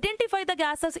 identify the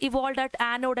gases evolved at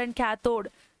anode and cathode.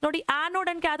 ನೋಡಿ, ಆನೋಡ್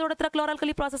ಅಂಡ್ ಕ್ಯಾಥೋಡ್ ಹತ್ರ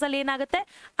ಕ್ಲೋರಾಲ್ಕಲಿ ಪ್ರಾಸೆಸ್ ಅಲ್ಲಿ ಏನಾಗುತ್ತೆ?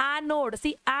 Anode,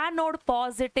 C, anode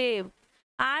positive,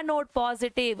 anode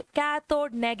positive,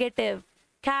 cathode negative,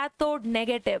 cathode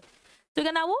negative. ಈಗ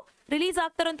ನಾವು ರಿಲೀಸ್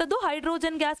ಆಗ್ತಾರಂಥದ್ದು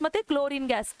ಹೈಡ್ರೋಜನ್ ಗ್ಯಾಸ್ ಮತ್ತೆ ಕ್ಲೋರಿನ್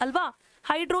ಗ್ಯಾಸ್ ಅಲ್ವಾ?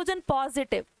 ಹೈಡ್ರೋಜನ್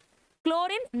ಪಾಸಿಟಿವ್,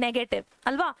 ಕ್ಲೋರಿನ್ ನೆಗೆಟಿವ್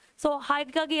ಅಲ್ವಾ? So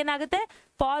ಹಾಗಾಗಿ ಏನಾಗುತ್ತೆ?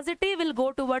 Positive will go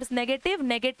towards negative,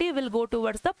 negative will go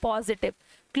towards the positive.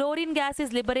 Chlorine gas is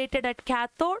liberated at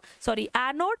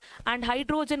anode, and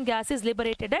hydrogen gas is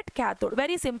liberated at cathode.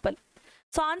 Very simple.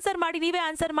 So answer ಮಾಡಿ, ನೀವೇ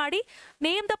answer ಮಾಡಿ.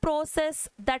 Name the process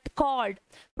that called,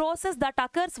 process that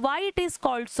occurs, why it is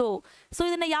called so. So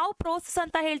ಇದನ್ನ ಯಾವ process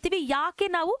ಅಂತ ಹೇಳ್ತೀವಿ, ಯಾಕೆ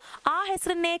ನಾವು ಆ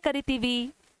ಹೆಸರನ್ನೇ ಕರಿತೀವಿ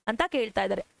ಅಂತ ಕೇಳ್ತಾ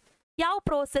ಇದ್ದಾರೆ. ಯಾವ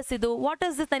ಪ್ರೋಸೆಸ್ ಇದು? What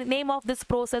is the name of this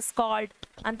process called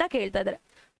ಅಂತ ಕೇಳ್ತಾ ಇದ್ದಾರೆ.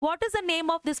 What is the name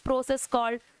of this process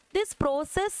called? This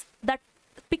process that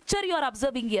picture you are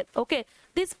observing here, okay,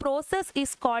 this process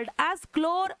is called as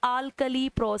chlor-alkali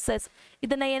process.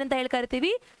 ಇದನ್ನ ಏನಂತ ಹೇಳಿ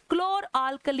ಕರಿತೀವಿ?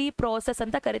 chlor-alkali process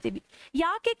ಅಂತ ಕರಿತೀವಿ.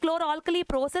 ಯಾಕೆ chlor-alkali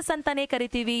process ಅಂತಾನೆ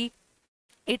ಕರಿತೀವಿ?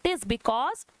 it is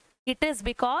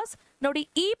because ನೋಡಿ,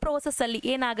 ಈ process ಅಲ್ಲಿ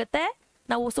ಏನಾಗುತ್ತೆ?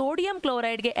 ನಾವು ಸೋಡಿಯಂ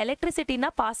ಕ್ಲೋರೈಡ್ಗೆ ಎಲೆಕ್ಟ್ರಿಸಿಟಿನ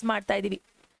ಪಾಸ್ ಮಾಡ್ತಾ ಇದೀವಿ.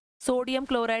 ಸೋಡಿಯಂ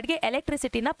ಕ್ಲೋರೈಡ್ಗೆ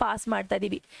ಎಲೆಕ್ಟ್ರಿಸಿಟಿನ ಪಾಸ್ ಮಾಡ್ತಾ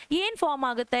ಇದೀವಿ. ಏನ್ ಫಾರ್ಮ್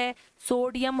ಆಗುತ್ತೆ?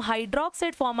 ಸೋಡಿಯಂ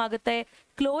ಹೈಡ್ರಾಕ್ಸೈಡ್ ಫಾರ್ಮ್ ಆಗುತ್ತೆ,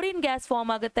 ಕ್ಲೋರಿನ್ ಗ್ಯಾಸ್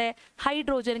ಫಾರ್ಮ್ ಆಗುತ್ತೆ,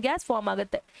 ಹೈಡ್ರೋಜನ್ ಗ್ಯಾಸ್ ಫಾರ್ಮ್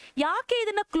ಆಗುತ್ತೆ. ಯಾಕೆ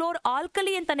ಇದನ್ನ ಕ್ಲೋರ್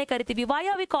ಆಲ್ಕಲಿ ಅಂತಾನೆ ಕರಿತೀವಿ? Why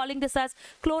are V calling this as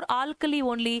ಕ್ಲೋರ್ alkali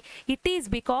only? It is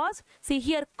because, see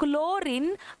here,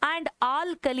 chlorine and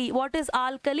alkali. What is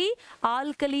alkali?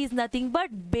 Alkali is nothing but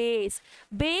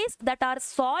base that are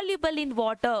soluble in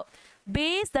water.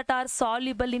 Base that are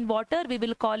soluble in water, we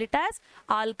will call it as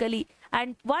alkali. And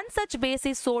one such base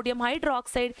is sodium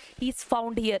hydroxide is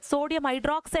found here. Sodium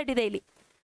hydroxide ide illi.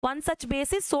 One such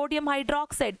base is sodium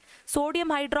hydroxide. Sodium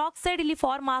hydroxide illi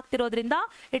form ಆಗ್ತಿರೋದ್ರಿಂದ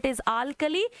it is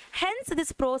alkali. Hence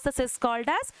this process is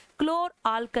called as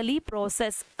chlor-alkali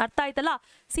process. ಅರ್ಥ ಆಯ್ತಲ್ಲ?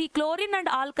 See, chlorine and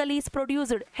alkali is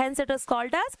produced. Hence it is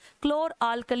called as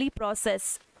chlor-alkali process.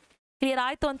 Clear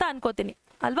ಆಯ್ತು ಅಂತ ಅನ್ಕೋತೀನಿ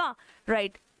ಅಲ್ವಾ?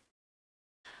 Right.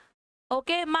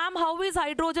 Okay ma'am, how is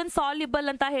hydrogen soluble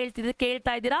ಅಂತ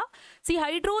ಕೇಳ್ತಾ ಇದ್ದೀರಾ? C,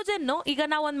 hydrogen ಈಗ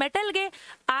ನಾವು ಒಂದು ಮೆಟಲ್ಗೆ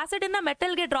ಆಸಿಡ್ ಅನ್ನ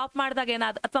ಮೆಟಲ್ಗೆ ಡ್ರಾಪ್ ಮಾಡಿದಾಗ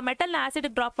ಏನಾಗುತ್ತೆ, ಅಥವಾ ಮೆಟಲ್ನ ಆಸಿಡ್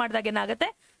ಡ್ರಾಪ್ ಮಾಡಿದಾಗ ಏನಾಗುತ್ತೆ?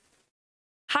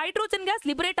 ಹೈಡ್ರೋಜನ್ ಗ್ಯಾಸ್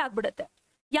ಲಿಬರೇಟ್ ಆಗ್ಬಿಡುತ್ತೆ.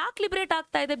 ಯಾಕೆ ಲಿಬರೇಟ್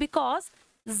ಆಗ್ತಾ ಇದೆ? ಬಿಕಾಸ್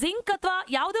ಜಿಂಕ್ ಅಥವಾ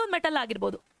ಯಾವುದೇ ಒಂದು ಮೆಟಲ್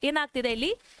ಆಗಿರ್ಬೋದು, ಏನಾಗ್ತಿದೆ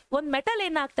ಇಲ್ಲಿ? ಒಂದು ಮೆಟಲ್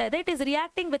ಏನಾಗ್ತಾ ಇದೆ? It is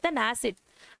reacting with an acid.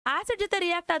 Acid ಜೊತೆ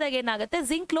ರಿಯಾಕ್ಟ್ ಆದಾಗ ಏನಾಗುತ್ತೆ?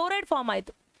 ಜಿಂಕ್ ಕ್ಲೋರೈಡ್ ಫಾರ್ಮ್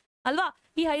ಆಯ್ತು ಅಲ್ವಾ?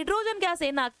 ಈ ಹೈಡ್ರೋಜನ್ ಗ್ಯಾಸ್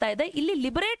ಏನಾಗ್ತಾ ಇದೆ? ಇಲ್ಲಿ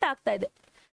ಲಿಬರೇಟ್ ಆಗ್ತಾ ಇದೆ.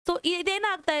 ಸೊ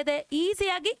ಇದೇನಾಗ್ತಾ ಇದೆ?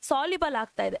 ಈಸಿಯಾಗಿ ಸಾಲ್ಯುಬಲ್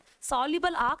ಆಗ್ತಾ ಇದೆ.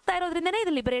 ಸಾಲ್ಯುಬಲ್ ಆಗ್ತಾ ಇರೋದ್ರಿಂದನೇ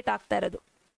ಇದು ಲಿಬರೇಟ್ ಆಗ್ತಾ ಇರೋದು.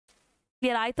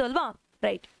 ಕ್ಲಿಯರ್ ಆಯ್ತು ಅಲ್ವಾ?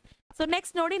 ರೈಟ್. ಸೊ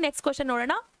ನೆಕ್ಸ್ಟ್ ನೋಡಿ, ನೆಕ್ಸ್ಟ್ ಕ್ವಶನ್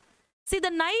ನೋಡೋಣ. C,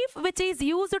 the knife which is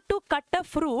used to cut a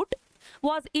fruit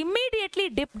was immediately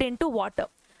dipped in to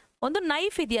water. ಒಂದು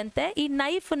ನೈಫ್ ಇದೆಯಂತೆ. ಈ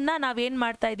ನೈಫ್ ನ ನಾವೇನ್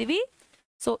ಮಾಡ್ತಾ ಇದೀವಿ?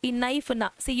 ಸೊ ಈ ನೈಫ್ ನ,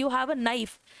 C, you have a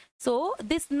knife. So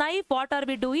this knife, what are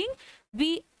we doing?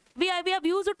 we have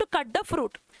used to cut the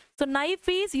fruit. So knife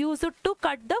is used to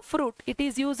cut the fruit. It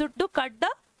is used to cut the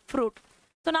fruit.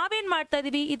 So ನಾವೇನ್ ಮಾಡ್ತಾ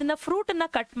ಇದೀವಿ? ಇದನ್ನ fruit ಅನ್ನ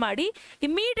cut ಮಾಡಿ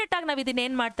immediate ಆಗಿ ನಾವು ಇದನ್ನ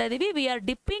ಏನ್ ಮಾಡ್ತಾ ಇದೀವಿ? We are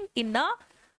dipping in a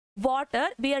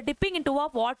water. We are dipping in to a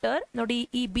water. ನೋಡಿ,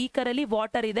 ಈ ಬೀಕರ್ ಅಲ್ಲಿ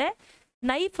ವಾಟರ್ ಇದೆ.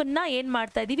 ನೈಫ್ ಅನ್ನ ಏನ್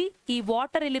ಮಾಡ್ತಾ ಇದೀವಿ? ಈ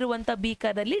ವಾಟರ್ ಅಲ್ಲಿರುವಂತ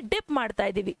ಬೀಕರ್ ಅಲ್ಲಿ ಡಿಪ್ ಮಾಡ್ತಾ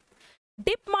ಇದೀವಿ.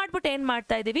 ಡಿಪ್ ಮಾಡ್ಬಿಟ್ಟು ಏನ್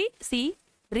ಮಾಡ್ತಾ ಇದೀವಿ? C,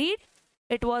 read,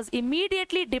 it was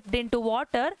immediately dipped in to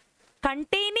water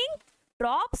containing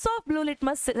drops of blue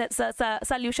litmus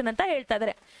solution ಅಂತ ಹೇಳ್ತಾ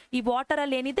ಇದ್ದಾರೆ. ಈ ವಾಟರ್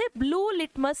ಅಲ್ಲಿ ಏನಿದೆ? ಬ್ಲೂ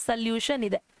ಲಿಟ್ಮಸ್ ಸಲ್ಯೂಷನ್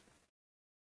ಇದೆ.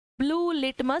 ಬ್ಲೂ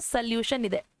ಲಿಟ್ಮಸ್ ಸಲ್ಯೂಷನ್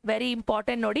ಇದೆ. ವೆರಿ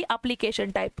ಇಂಪಾರ್ಟೆಂಟ್ ನೋಡಿ,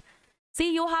 application type. C,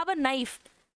 you have a knife.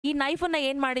 ಈ ನೈಫ್ ಅನ್ನ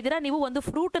ಏನ್ ಮಾಡಿದೀರಾ ನೀವು ಒಂದು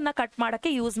ಫ್ರೂಟ್ ಅನ್ನ ಕಟ್ ಮಾಡಕ್ಕೆ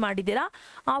ಯೂಸ್ ಮಾಡಿದೀರಾ.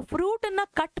 ಆ ಫ್ರೂಟ್ ಅನ್ನ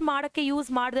ಕಟ್ ಮಾಡಕ್ಕೆ ಯೂಸ್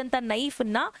ಮಾಡಿದಂತ ನೈಫ್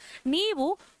ಅನ್ನ ನೀವು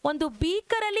ಒಂದು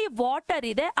ಬೀಕರ್ ಅಲ್ಲಿ ವಾಟರ್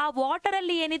ಇದೆ, ಆ ವಾಟರ್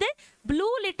ಅಲ್ಲಿ ಏನಿದೆ ಬ್ಲೂ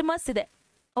ಲಿಟ್ಮಸ್ ಇದೆ,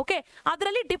 ಓಕೆ,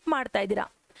 ಅದರಲ್ಲಿ ಡಿಪ್ ಮಾಡ್ತಾ ಇದ್ದೀರಾ.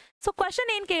 ಸೊ ಕ್ವಶನ್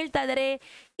ಏನ್ ಕೇಳ್ತಾ ಇದಾರೆ,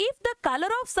 if the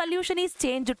colour of solution is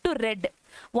change to red,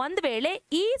 ಒಂದ್ ವೇಳೆ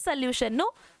ಈ ಸೊಲ್ಯೂಷನ್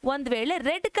ಒಂದ್ ವೇಳೆ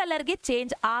ರೆಡ್ ಕಲರ್ಗೆ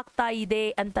ಚೇಂಜ್ ಆಗ್ತಾ ಇದೆ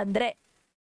ಅಂತಂದ್ರೆ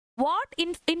what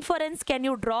inference can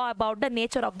you draw about the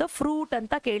nature of the fruit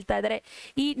ಅಂತ ಕೇಳ್ತಾ ಇದಾರೆ.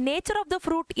 ಈ ನೇಚರ್ ಆಫ್ ದ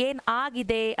ಫ್ರೂಟ್ ಏನ್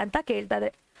ಆಗಿದೆ ಅಂತ ಕೇಳ್ತಾ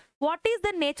ಇದಾರೆ. What is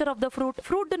the nature of the fruit?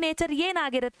 Fruit nature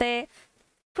ಏನಾಗಿರುತ್ತೆ?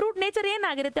 ಫ್ರೂಟ್ ನೇಚರ್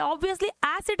ಏನಾಗಿರುತ್ತೆ? ಆಬ್ವಿಯಸ್ಲಿ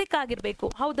ಆಸಿಡಿಕ್ ಆಗಿರ್ಬೇಕು,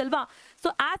 ಹೌದಲ್ವಾ? ಸೊ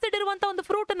ಆಸಿಡ್ ಇರುವಂತ ಒಂದು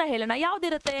ಫ್ರೂಟ್ ಅನ್ನ ಹೇಳೋಣ,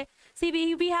 ಯಾವ್ದಿರುತ್ತೆ? C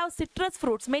we have citrus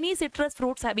fruits, many citrus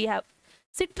fruits we have.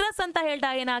 Citrus ಅಂತ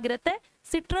ಹೇಳಿದಾಗ ಏನಾಗಿರುತ್ತೆ?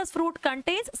 Citrus fruit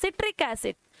contains citric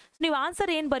acid. ನೀವು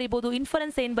ಆನ್ಸರ್ ಏನ್ ಬರಿಬಹುದು,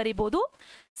 ಇನ್ಫರೆನ್ಸ್ ಏನ್ ಬರಿಬಹುದು?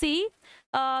 C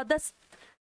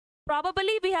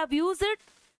probably we have used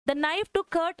the knife to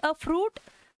cut a fruit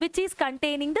which is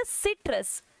containing the citrus.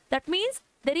 That means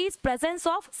there is presence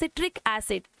of citric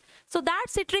acid. So that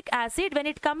citric acid, when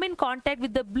it come in contact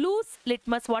with the blue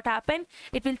litmus, what happen?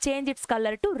 It will change its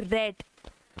color to red.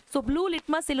 So blue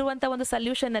litmus ಇರುವಂತ ಒಂದು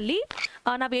solution ಅಲ್ಲಿ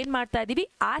ನಾವೇನ್ ಮಾಡ್ತಾ ಇದೀವಿ,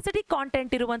 acidic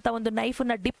content ಇರುವಂತ ಒಂದು knife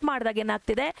ನ drip ಮಾಡಿದಾಗ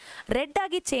ಏನಾಗ್ತಿದೆ, ರೆಡ್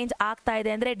ಆಗಿ ಚೇಂಜ್ ಆಗ್ತಾ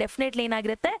ಇದೆ ಅಂದ್ರೆ ಡೆಫಿನೆಟ್ಲಿ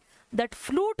ಏನಾಗಿರುತ್ತೆ, that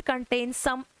fruit contains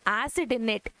some acid in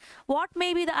it. What may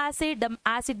be the acid? The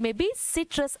acid may be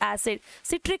citrus acid.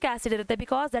 Citric acid irutte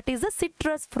because that is a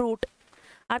citrus fruit.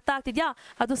 ಅರ್ಥ ಆಗ್ತಿದ್ಯಾ?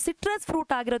 ಅದು ಸಿಟ್ರಸ್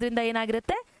ಫ್ರೂಟ್ ಆಗಿರೋದ್ರಿಂದ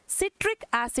ಏನಾಗಿರುತ್ತೆ, citric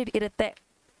acid ಇರುತ್ತೆ.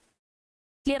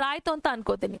 Clear ಆಯ್ತು ಅಂತ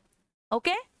ಅನ್ಕೋತೀನಿ.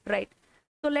 Okay, right.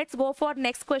 So let's go for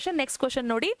next question. Next question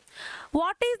ನೋಡಿ,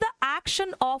 what is the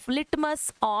action of litmus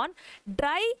on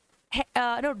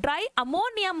dry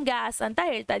ammonium gas ಅಂತ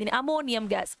ಹೇಳ್ತಾ ಇದ್ದೀನಿ. Ammonium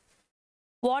gas.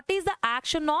 What is the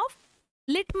action of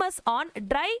litmus on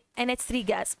dry NH3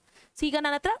 gas? So ಈಗ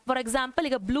ನನ್ನ ಹತ್ರ for example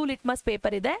ಈಗ blue litmus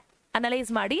paper ಇದೆ, analyse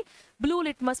ಮಾಡಿ. ಬ್ಲೂ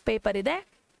ಲಿಟ್ಮಸ್ ಪೇಪರ್ ಇದೆ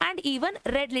and even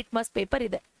red litmus paper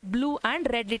ಇದೆ. Blue and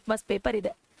red litmus paper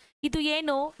ಇದೆ. ಇದು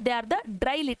ಏನು? They are the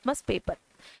dry litmus paper.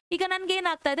 ಈಗ ನನ್ಗೆ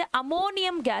ಏನಾಗ್ತಾ ಇದೆ,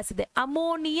 ಅಮೋನಿಯಂ ಗ್ಯಾಸ್ ಇದೆ.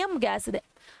 ಅಮೋನಿಯಂ ಗ್ಯಾಸ್ ಇದೆ.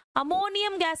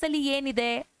 ಅಮೋನಿಯಂ ಗ್ಯಾಸ್ ಅಲ್ಲಿ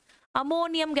ಏನಿದೆ?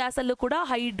 ಅಮೋನಿಯಂ ಗ್ಯಾಸ್ ಅಲ್ಲೂ ಕೂಡ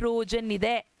ಹೈಡ್ರೋಜನ್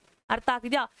ಇದೆ. ಅರ್ಥ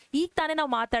ಆಗ್ತಿದ್ಯಾ? ಈಗ ತಾನೇ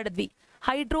ನಾವು ಮಾತಾಡಿದ್ವಿ,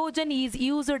 hydrogen is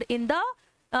used in the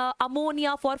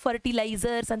ammonia for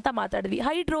fertilisers ಅಂತ ಮಾತಾಡಿದ್ವಿ.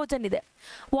 ಹೈಡ್ರೋಜನ್ ಇದೆ.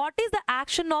 What is the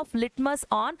action of litmus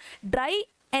on dry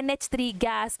NH3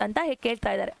 gas ಅಂತ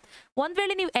ಕೇಳ್ತಾ ಇದ್ದಾರೆ. ಒಂದ್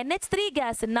ವೇಳೆ ನೀವು NH3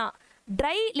 ಗ್ಯಾಸ್ ಅನ್ನ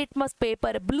ಡ್ರೈ ಲಿಟ್ಮಸ್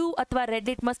ಪೇಪರ್, ಬ್ಲೂ ಅಥವಾ ರೆಡ್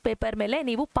ಲಿಟ್ಮಸ್ ಪೇಪರ್ ಮೇಲೆ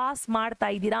ನೀವು ಪಾಸ್ ಮಾಡ್ತಾ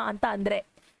ಇದ್ದೀರಾ ಅಂತ ಅಂದ್ರೆ,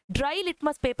 ಡ್ರೈ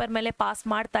ಲಿಟ್ಮಸ್ ಪೇಪರ್ ಮೇಲೆ ಪಾಸ್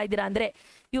ಮಾಡ್ತಾ ಇದ್ದೀರಾ ಅಂದ್ರೆ,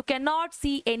 you can not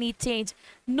C any change.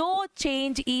 No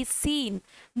change is seen.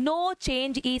 No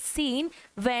change is seen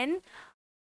when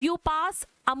you pass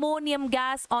ammonium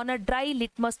gas on a dry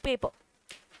litmus paper.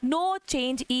 No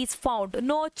change is found.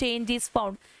 No change is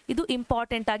found. ಇದು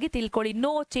important ಆಗಿ ತಿಳ್ಕೊಳ್ಳಿ.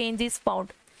 No change is found.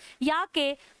 ಯಾಕೆ?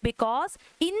 Because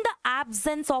in the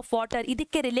absence of water,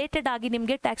 ಇದಕ್ಕೆ related ಆಗಿ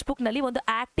ನಿಮಗೆ text book ನಲ್ಲಿ ಒಂದು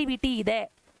activity ಇದೆ.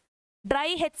 Dry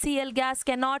HCl gas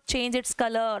can not change its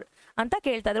colour ಅಂತ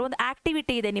ಕೇಳ್ತಾ ಇದ್ದಾರೆ. ಒಂದು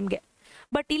ಆಕ್ಟಿವಿಟಿ ಇದೆ ನಿಮಗೆ.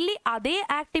 ಬಟ್ ಇಲ್ಲಿ ಅದೇ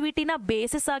ಆಕ್ಟಿವಿಟಿನ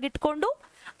ಬೇಸಿಸ್ ಆಗಿಟ್ಕೊಂಡು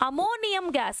ಅಮೋನಿಯಂ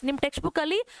ಗ್ಯಾಸ್, ನಿಮ್ ಟೆಕ್ಸ್ಟ್ ಬುಕ್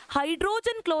ಅಲ್ಲಿ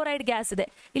ಹೈಡ್ರೋಜನ್ ಕ್ಲೋರೈಡ್ ಗ್ಯಾಸ್ ಇದೆ,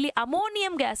 ಇಲ್ಲಿ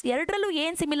ಅಮೋನಿಯಂ ಗ್ಯಾಸ್. ಎರಡರಲ್ಲೂ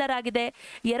ಏನ್ ಸಿಮಿಲರ್ ಆಗಿದೆ?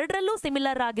 ಎರಡರಲ್ಲೂ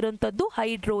ಸಿಮಿಲರ್ ಆಗಿರುವಂತದ್ದು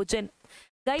ಹೈಡ್ರೋಜನ್.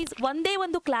 ಗೈಸ್, ಒಂದೇ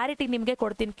ಒಂದು ಕ್ಲಾರಿಟಿ ನಿಮ್ಗೆ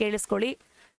ಕೊಡ್ತೀನಿ, ಕೇಳಿಸ್ಕೊಳ್ಳಿ.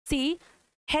 ಸಿ,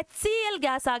 HCl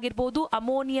ಗ್ಯಾಸ್ ಆಗಿರ್ಬೋದು,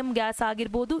 ಅಮೋನಿಯಂ ಗ್ಯಾಸ್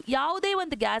ಆಗಿರ್ಬೋದು, ಯಾವುದೇ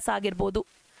ಒಂದು ಗ್ಯಾಸ್ ಆಗಿರ್ಬೋದು,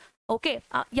 ಓಕೆ,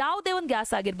 ಯಾವುದೇ ಒಂದು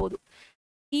ಗ್ಯಾಸ್ ಆಗಿರ್ಬೋದು,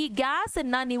 ಈ ಗ್ಯಾಸ್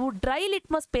ಅನ್ನ ನೀವು ಡ್ರೈ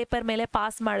ಲಿಟ್ಮಸ್ ಪೇಪರ್ ಮೇಲೆ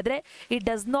ಪಾಸ್ ಮಾಡಿದ್ರೆ it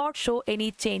does not show any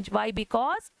change. Y?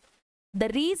 Because the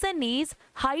reason is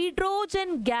hydrogen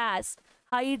gas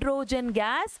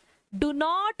do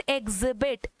not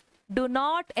exhibit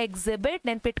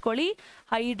ನೆನ್ಪಿಟ್ಕೊಳ್ಳಿ,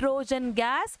 hydrogen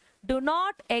gas do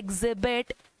not exhibit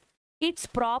its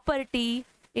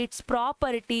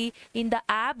property in the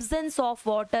absence of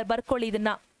water. ಬರ್ಕೊಳ್ಳಿ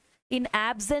ಇದನ್ನ. in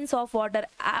absence of water,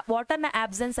 ವಾಟರ್ನ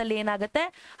absence ಅಲ್ಲಿ ಏನಾಗುತ್ತೆ,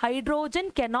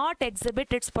 hydrogen cannot exhibit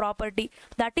its property.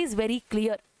 that is very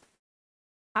clear.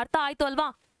 ಅರ್ಥ ಆಯ್ತು ಅಲ್ವಾ?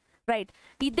 Right.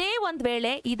 ಇದೇ ಒಂದ್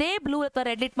ವೇಳೆ ಇದೇ ಬ್ಲೂ ಅಥವಾ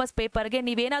ರೆಡ್ ಲಿಟ್ಮಸ್ ಪೇಪರ್ಗೆ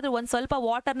ನೀವೇನಾದ್ರೂ ಒಂದ್ ಸ್ವಲ್ಪ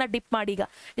ವಾಟರ್ನ ಡಿಪ್ ಮಾಡಿ, ಈಗ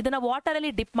ಇದನ್ನ ವಾಟರ್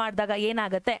ಅಲ್ಲಿ ಡಿಪ್ ಮಾಡಿದಾಗ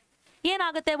ಏನಾಗುತ್ತೆ?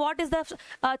 What is the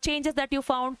changes that you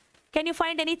found? Can you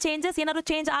find any changes? ಏನಾದ್ರು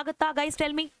ಚೇಂಜ್ ಆಗುತ್ತಾ ಗೈಸ್?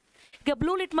 Tell me. ಈಗ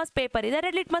ಬ್ಲೂ ಲಿಟ್ಮಸ್ ಪೇಪರ್ ಇದೆ,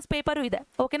 ರೆಡ್ ಲಿಟ್ಮಸ್ ಪೇಪರು ಇದೆ,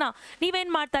 ಓಕೆನಾ?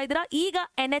 ನೀವೇನ್ ಮಾಡ್ತಾ ಇದ್ದೀರಾ? ಈಗ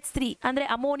NH3 ಅಂದ್ರೆ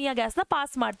ಅಮೋನಿಯಾ ಗ್ಯಾಸ್ ನ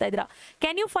ಪಾಸ್ ಮಾಡ್ತಾ ಇದ್ದೀರಾ.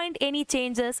 Can you find any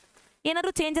changes?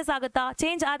 ಏನಾದ್ರು ಚೇಂಜಸ್ ಆಗುತ್ತಾ?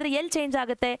 ಚೇಂಜ್ ಆದ್ರೆ ಎಲ್ಲಿ ಚೇಂಜ್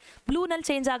ಆಗುತ್ತೆ? ಬ್ಲೂ ನಲ್ಲಿ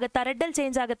ಚೇಂಜ್ ಆಗುತ್ತಾ? ರೆಡ್ ಅಲ್ಲಿ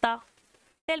ಚೇಂಜ್ ಆಗುತ್ತಾ?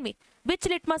 Tell me, which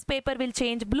litmus paper will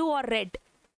change, blue or red?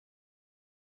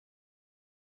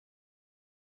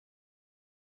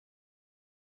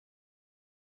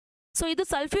 So ಇದು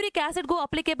ಸಲ್ಫ್ಯೂರಿಕ್ ಆಸಿಡ್ಗೂ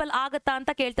ಅಪ್ಲಿಕೇಬಲ್ ಆಗುತ್ತಾ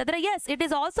ಅಂತ ಕೇಳ್ತಾ ಇದ್ರೆ, S it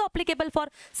is also applicable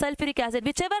for sulphuric acid,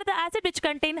 which ever the acid which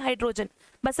contain hydrogen.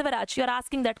 Basavaraj, you are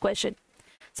asking that question.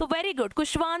 So very good.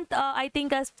 Kushwant, I think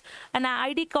as an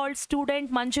ID called student,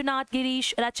 Manjunath, Girish,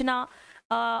 Rachna,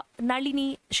 Nalini,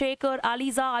 Shekhar,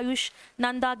 Aliza, Ayush,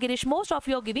 Nanda, Girish, most of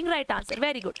you are giving right answer.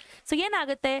 Very good. So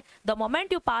ಏನಾಗುತ್ತೆ, the moment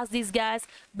you pass this gas,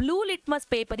 blue litmus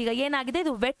paper, ಈಗ ಏನಾಗಿದೆ,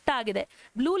 ಇದು vet ಆಗಿದೆ,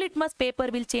 blue litmus paper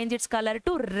will change its color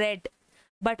to red.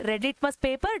 But red litmus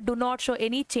paper do not show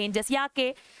any changes. ಯಾಕೆ?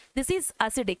 This is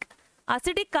acidic.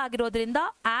 Acidic ಆಗಿರೋದ್ರಿಂದ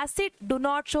acid do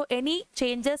not show any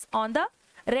changes on the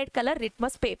red color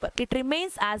litmus paper. It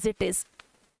remains as it is.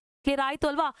 Clear ಆಯ್ತು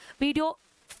ಅಲ್ವಾ? Video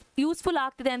useful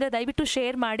ಆಗ್ತಿದೆ ಅಂದರೆ ದಯವಿಟ್ಟು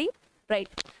share ಮಾಡಿ.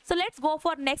 Right. So let's go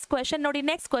for next question. ನೋಡಿ,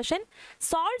 next question,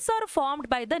 salts R formed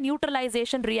by the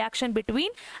neutralisation reaction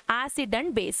between acid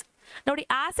and base. ನೋಡಿ,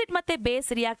 acid ಮತ್ತೆ base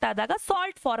react ಆದಾಗ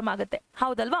ಸಾಲ್ಟ್ ಫಾರ್ಮ್ ಆಗುತ್ತೆ,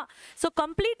 ಹೌದಲ್ವಾ? So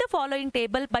complete the following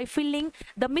table by filling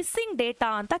the missing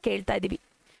data ಅಂತ ಕೇಳ್ತಾ ಇದೀವಿ.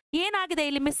 ಏನಾಗಿದೆ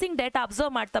ಇಲ್ಲಿ ಮಿಸ್ಸಿಂಗ್ ಡೇಟಾ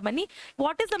ಅಬ್ಸರ್ವ್ ಮಾಡ್ತಾ ಬನ್ನಿ.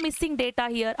 What is the missing data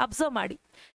here? Observe ಮಾಡಿ.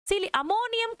 ಇಲ್ಲಿ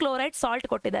ಅಮೋನಿಯಂ ಕ್ಲೋರೈಡ್ ಸಾಲ್ಟ್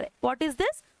ಕೊಟ್ಟಿದ್ದಾರೆ. What is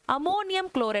this? Ammonium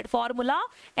chloride, formula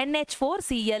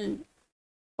NH4Cl.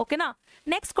 ಓಕೆನಾ?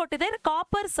 ನೆಕ್ಸ್ಟ್ ಕೊಟ್ಟಿದ್ದಾರೆ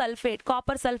ಕಾಪರ್ ಸಲ್ಫೇಟ್.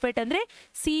 ಕಾಪರ್ ಸಲ್ಫೇಟ್ ಅಂದ್ರೆ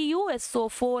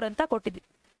CuSO4 ಅಂತ ಕೊಟ್ಟಿದ್ವಿ.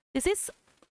 This is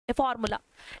formula.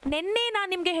 ನಿನ್ನೆ ನಾನು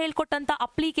ನಿಮಗೆ ಹೇಳ್ಕೊಟ್ಟಂತ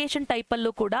ಅಪ್ಲಿಕೇಶನ್ ಟೈಪ್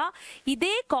ಅಲ್ಲೂ ಕೂಡ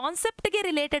ಇದೇ ಕಾನ್ಸೆಪ್ಟ್ಗೆ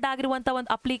ರಿಲೇಟೆಡ್ ಆಗಿರುವಂತ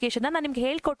ಒಂದು ಅಪ್ಲಿಕೇಶನ್ ನಾನು ನಿಮ್ಗೆ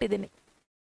ಹೇಳ್ಕೊಟ್ಟಿದ್ದೀನಿ.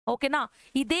 ಓಕೆನಾ?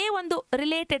 ಇದೇ ಒಂದು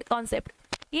ರಿಲೇಟೆಡ್ ಕಾನ್ಸೆಪ್ಟ್.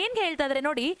 ಏನ್ ಹೇಳ್ತಾ ಇದ್ರೆ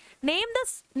ನೋಡಿ,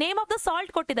 ನೇಮ್ ಆಫ್ ದ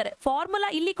ಸಾಲ್ಟ್ ಕೊಟ್ಟಿದ್ದಾರೆ, ಫಾರ್ಮುಲಾ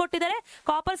ಇಲ್ಲಿ ಕೊಟ್ಟಿದ್ದಾರೆ,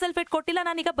 ಕಾಪರ್ ಸಲ್ಫೇಟ್ ಕೊಟ್ಟಿಲ್ಲ,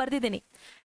 ನಾನೀಗ ಬರ್ದಿದ್ದೀನಿ.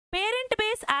 Parent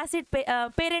base acid,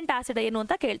 parent acid ಏನು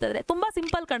ಅಂತ ಕೇಳ್ತಾ ಇದ್ರೆ ತುಂಬಾ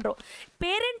ಸಿಂಪಲ್ ಕಂಡ್ರು.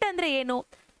 ಪೇರೆಂಟ್ ಅಂದ್ರೆ ಏನು?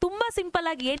 ತುಂಬಾ ಸಿಂಪಲ್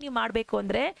ಆಗಿ ಏನ್ ನೀವು ಮಾಡಬೇಕು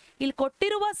ಅಂದ್ರೆ, ಇಲ್ಲಿ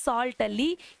ಕೊಟ್ಟಿರುವ ಸಾಲ್ಟ್ ಅಲ್ಲಿ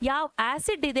ಯಾವ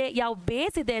ಆಸಿಡ್ ಇದೆ, ಯಾವ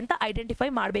ಬೇಸ್ ಇದೆ ಅಂತ ಐಡೆಂಟಿಫೈ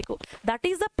ಮಾಡಬೇಕು. That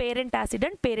is the parent acid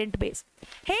and parent base.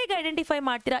 ಹೇಗೆ ಐಡೆಂಟಿಫೈ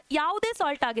ಮಾಡ್ತೀರಾ? ಯಾವುದೇ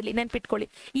ಸಾಲ್ಟ್ ಆಗಿರಲಿ, ನೆನ್ಪಿಟ್ಕೊಳ್ಳಿ,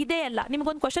 ಇದೇ ಅಲ್ಲ.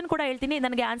 ನಿಮ್ಗೊಂದು ಕ್ವಶನ್ ಕೂಡ ಹೇಳ್ತೀನಿ,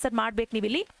 ನನಗೆ ಆನ್ಸರ್ ಮಾಡ್ಬೇಕು ನೀವು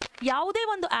ಇಲ್ಲಿ. ಯಾವುದೇ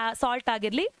ಒಂದು ಸಾಲ್ಟ್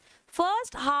ಆಗಿರಲಿ,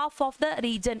 first half of the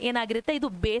region ಏನಾಗಿರುತ್ತೆ, ಇದು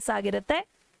ಬೇಸ್ ಆಗಿರುತ್ತೆ.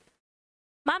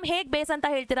 ಮ್ಯಾಮ್ ಹೇಗೆ ಬೇಸ್ ಅಂತ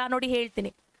ಹೇಳ್ತೀರಾ? ನೋಡಿ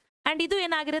ಹೇಳ್ತೀನಿ. ಅಂಡ್ ಇದು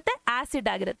ಏನಾಗಿರುತ್ತೆ, ಆಸಿಡ್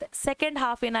ಆಗಿರುತ್ತೆ. ಸೆಕೆಂಡ್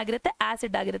ಹಾಫ್ ಏನಾಗಿರುತ್ತೆ,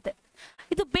 ಆಸಿಡ್ ಆಗಿರುತ್ತೆ.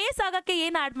 ಇದು ಬೇಸ್ ಆಗಕ್ಕೆ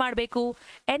ಏನ್ ಆಡ್ ಮಾಡಬೇಕು?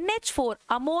 NH4,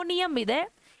 ಅಮೋನಿಯಂ ಇದೆ.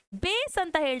 ಬೇಸ್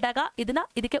ಅಂತ ಹೇಳಿದಾಗ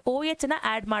ಇದಕ್ಕೆ OH ನ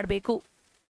ಆಡ್ ಮಾಡಬೇಕು.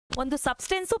 ಒಂದು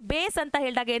ಸಬ್ಸ್ಟೆನ್ಸ್ ಬೇಸ್ ಅಂತ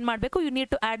ಹೇಳಿದಾಗ ಏನ್ ಮಾಡಬೇಕು? You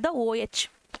need to add the OH.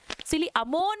 So ಇಲ್ಲಿ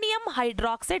ಅಮೋನಿಯಂ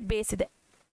ಹೈಡ್ರಾಕ್ಸೈಡ್ ಬೇಸ್ ಇದೆ.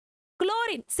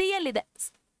 ಕ್ಲೋರಿನ್ Cl ಇದೆ.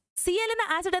 Cl ನ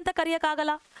ಆಸಿಡ್ ಅಂತ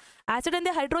ಕರೆಯಕ್ಕಾಗಲ್ಲ, ಆಸಿಡ್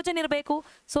ಅಂದ್ರೆ ಹೈಡ್ರೋಜನ್ ಇರಬೇಕು.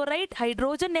 So right,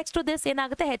 hydrogen next to this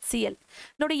ಏನಾಗುತ್ತೆ, HCl.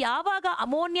 ನೋಡಿ, ಯಾವಾಗ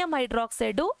ಅಮೋನಿಯಂ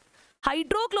ಹೈಡ್ರಾಕ್ಸೈಡ್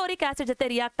ಹೈಡ್ರೋಕ್ಲೋರಿಕ್ ಆಸಿಡ್ ಜೊತೆ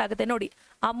ರಿಯಾಕ್ಟ್ ಆಗುತ್ತೆ, ನೋಡಿ,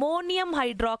 ammonium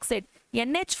hydroxide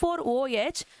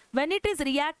NH4OH when it is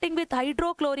reacting with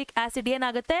hydrochloric acid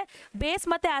ಏನಾಗುತ್ತೆ, ಬೇಸ್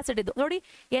ಮತ್ತೆ ಆಸಿಡ್ ಇದು ನೋಡಿ,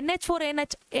 NH4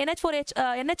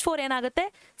 ಏನಾಗುತ್ತೆ,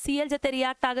 Cl ಜೊತೆ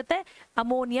ರಿಯಾಕ್ಟ್ ಆಗುತ್ತೆ,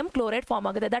 ಅಮೋನಿಯಂ ಕ್ಲೋರೈಡ್ ಫಾರ್ಮ್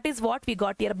ಆಗುತ್ತೆ. That is what we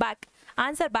got year. Back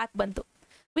answer back ಬಂತು.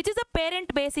 Which is a parent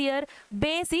base here?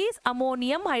 Base is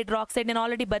ammonium hydroxide. ನಾನು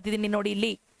ಆಲ್ರೆಡಿ ಬರ್ದಿದ್ದೀನಿ ನೋಡಿ ಇಲ್ಲಿ.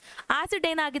 ಆಸಿಡ್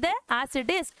ಏನಾಗಿದೆ? ಆಸಿಡ್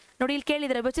ಇಸ್ ನೋಡಿ ಇಲ್ಲಿ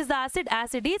ಕೇಳಿದ್ರೆ, which is the acid?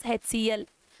 Acid is HCl.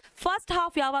 First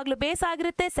half ಯಾವಾಗಲೂ base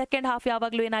ಆಗಿರುತ್ತೆ, ಸೆಕೆಂಡ್ ಹಾಫ್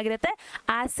ಯಾವಾಗಲೂ ಏನಾಗಿರುತ್ತೆ,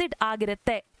 ಆಸಿಡ್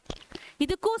ಆಗಿರುತ್ತೆ.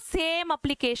 ಇದಕ್ಕೂ ಸೇಮ್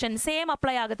ಅಪ್ಲಿಕೇಶನ್, ಸೇಮ್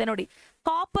ಅಪ್ಲೈ ಆಗುತ್ತೆ ನೋಡಿ.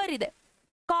 ಕಾಪರ್ ಇದೆ,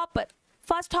 copper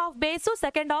first half base,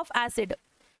 second half acid.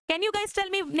 Can you guys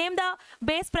tell me name the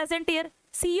base present year?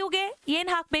 Cuಗೆ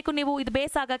ಏನ್ ಹಾಕಬೇಕು ನೀವು ಇದು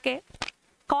ಬೇಸ್ ಆಗಕ್ಕೆ?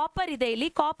 ಕಾಪರ್ ಇದೆ ಇಲ್ಲಿ,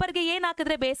 ಕಾಪರ್ಗೆ ಏನ್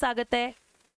ಹಾಕಿದ್ರೆ ಬೇಸ್ ಆಗುತ್ತೆ?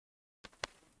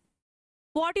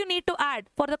 What you need to add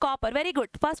for the copper? Very good.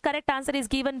 First correct answer is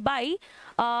given by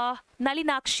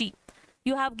Nalinakshi.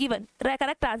 You have given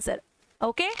correct answer.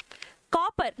 Okay.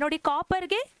 Copper ನೋಡಿ,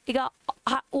 ಕಾಪರ್ಗೆ ಈಗ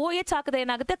OH ಹಾಕಿದ್ರೆ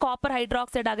ಏನಾಗುತ್ತೆ, ಕಾಪರ್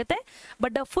ಹೈಡ್ರಾಕ್ಸೈಡ್ ಆಗುತ್ತೆ.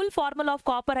 But the full formula of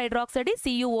copper hydroxide is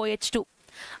CuOH2.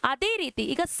 ಅದೇ ರೀತಿ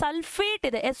ಈಗ sulphate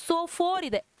ಇದೆ, SO4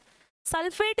 ಇದೆ.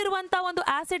 ಸಲ್ಫೇಟ್ ಇರುವಂತ ಒಂದು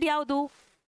ಆಸಿಡ್ ಯಾವುದು?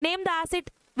 Name the acid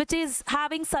which is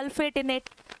having sulfate in it.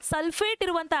 Sulphate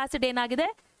ಇರುವಂತ ಆಸಿಡ್ ಏನಾಗಿದೆ?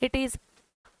 It is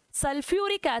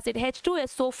sulphuric acid,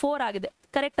 H2SO4 ಆಗಿದೆ.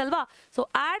 ಕರೆಕ್ಟ್ ಅಲ್ವಾ? So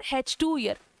add H2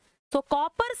 year. So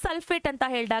copper sulphate ಅಂತ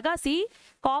ಹೇಳಿದಾಗ, C,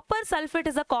 copper sulphate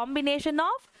is a combination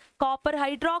of copper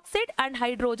hydroxide and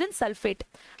hydrogen sulphate,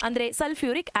 ಅಂದ್ರೆ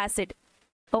sulphuric acid.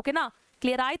 ಓಕೆನಾ?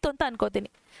 Clear ಆಯ್ತು ಅಂತ ಅನ್ಕೋತೀನಿ.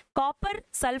 Copper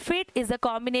sulphate is a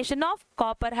combination of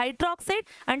copper hydroxide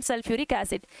and sulphuric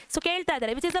acid. So ಕೇಳ್ತಾ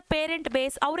ಇದ್ದಾರೆ which is the parent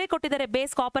base. ಅವರೇ ಕೊಟ್ಟಿದ್ದಾರೆ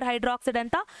base copper hydroxide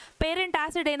ಅಂತ. ಪೇರೆಂಟ್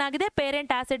ಆಸಿಡ್ ಏನಾಗಿದೆ?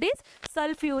 Parent acid is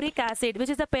sulphuric acid.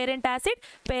 Which is the parent acid?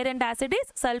 Parent acid is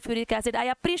sulphuric acid. I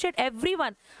appreciate every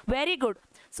one. Very good.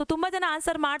 So ತುಂಬಾ ಜನ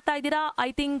answer ಮಾಡ್ತಾ ಇದ್ದೀರಾ. I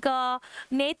think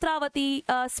Netravati,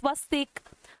 Swastik,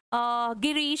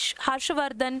 Girish,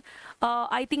 Harshvardhan,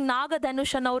 I think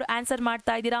ನಾಗಧನುಷನ್ ಅವರು answer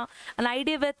ಮಾಡ್ತಾ ಇದ್ದೀರಾ. An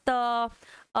idea with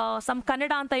some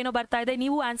Kannada ಅಂತ ಏನೋ ಬರ್ತಾ ಇದೆ,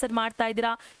 ನೀವು ಆನ್ಸರ್ ಮಾಡ್ತಾ ಇದ್ದೀರಾ.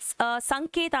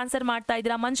 ಸಂಕೇತ್ ಆನ್ಸರ್ ಮಾಡ್ತಾ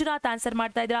ಇದ್ದೀರಾ, ಮಂಜುನಾಥ್ ಆನ್ಸರ್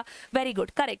ಮಾಡ್ತಾ ಇದ್ದೀರಾ. Very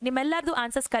good, correct, ನಿಮ್ಮೆಲ್ಲರದು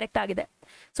answers correct ಆಗಿದೆ.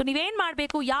 ಸೊ ನೀವೇನು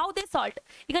ಮಾಡಬೇಕು, ಯಾವುದೇ ಸಾಲ್ಟ್,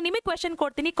 ಈಗ ನಿಮಗೆ ಕ್ವೆಶನ್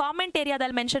ಕೊಡ್ತೀನಿ, ಕಾಮೆಂಟ್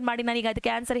ಏರಿಯಾದಲ್ಲಿ ಮೆನ್ಷನ್ ಮಾಡಿ, ನನಗೆ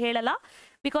ಅದಕ್ಕೆ ಆನ್ಸರ್ ಹೇಳಲ್ಲ,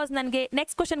 ಬಿಕಾಸ್ ನನಗೆ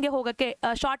ನೆಕ್ಸ್ಟ್ ಕ್ವೆಶನ್ಗೆ ಹೋಗೋಕ್ಕೆ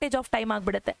ಶಾರ್ಟೇಜ್ ಆಫ್ ಟೈಮ್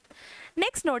ಆಗಿಬಿಡುತ್ತೆ.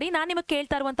 ನೆಕ್ಸ್ಟ್ ನೋಡಿ, ನಾನು ನಿಮಗೆ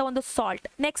ಕೇಳ್ತಾ ಇರುವಂಥ ಒಂದು ಸಾಲ್ಟ್.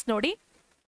 ನೆಕ್ಸ್ಟ್ ನೋಡಿ,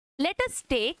 let us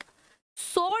take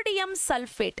sodium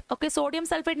sulphate. Okay, sodium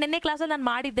sulphate ನಿನ್ನೆ ಕ್ಲಾಸಲ್ಲಿ ನಾನು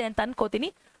ಮಾಡಿದ್ದೆ ಅಂತ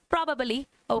ಅನ್ಕೋತೀನಿ, probably.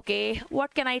 Okay,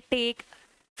 what can I take?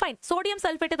 Fine, sodium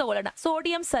sulphate ತಗೊಳ್ಳೋಣ.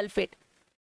 Sodium sulphate.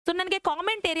 ಸೊ ನನಗೆ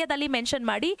ಕಾಮೆಂಟ್ ಏರಿಯಾದಲ್ಲಿ ಮೆನ್ಷನ್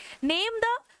ಮಾಡಿ, name the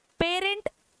parent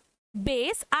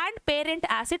base and parent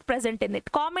acid present in it.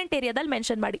 Comment ಏರಿಯಾದಲ್ಲಿ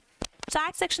ಮೆನ್ಷನ್ ಮಾಡಿ.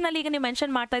 ಚಾಟ್ ಸೆಕ್ಷನಲ್ಲಿ ಈಗ ನೀವು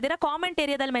ಮೆನ್ಷನ್ ಮಾಡ್ತಾ ಇದ್ದೀರಾ, ಕಾಮೆಂಟ್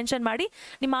ಏರಿಯಾದಲ್ಲಿ ಮೆನ್ಷನ್ ಮಾಡಿ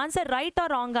ನಿಮ್ಮ ಆನ್ಸರ್ ರೈಟ್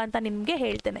ಆರ್ ರಾಂಗ್ ಅಂತ ನಿಮಗೆ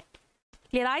ಹೇಳ್ತೇನೆ.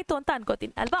 ಕ್ಲಿಯರ್ ಆಯಿತು ಅಂತ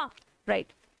ಅನ್ಕೋತೀನಿ ಅಲ್ವಾ?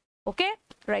 ರೈಟ್. Okay,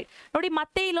 right. ನೋಡಿ,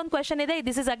 ಮತ್ತೆ ಇಲ್ಲೊಂದು ಕ್ವೆಶನ್ ಇದೆ.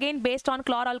 This is again based on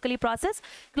ಕ್ಲಾರ್ alkali process.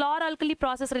 ಕ್ಲಾರ್ alkali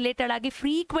process related ಆಗಿ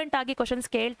ಫ್ರೀಕ್ವೆಂಟ್ ಆಗಿ ಕ್ವೆಶನ್ಸ್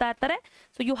ಕೇಳ್ತಾ ಇರ್ತಾರೆ.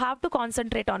 So you have to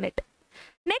concentrate on it.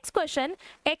 Next question,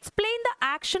 explain the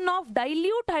action of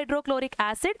dilute hydrochloric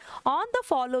acid on the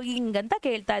following ಅಂತ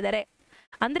ಕೇಳ್ತಾ ಇದ್ದಾರೆ.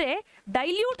 ಅಂದ್ರೆ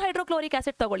dilute hydrochloric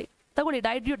acid ತಗೊಳ್ಳಿ,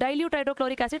 dilute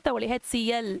hydrochloric acid ತಗೊಳ್ಳಿ,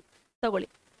 HCl ತಗೊಳ್ಳಿ.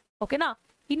 ಓಕೆನಾ?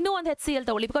 ಇನ್ನೂ ಒಂದು HCl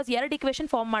ತಗೊಳ್ಳಿ, ಬಿಕಾಸ್ ಎರಡು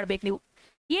ಇಕ್ವೇಶನ್ ಫಾರ್ಮ್ ಮಾಡ್ಬೇಕು ನೀವು.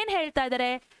 ಏನು ಹೇಳ್ತಾ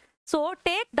ಇದ್ದಾರೆ? So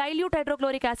take dilute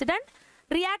hydrochloric acid and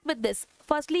react with this.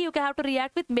 Firstly, you have to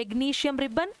react with magnesium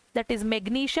ribbon, that is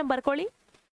magnesium ಬರ್ಕೊಳ್ಳಿ.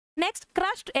 Next,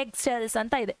 crushed eggshells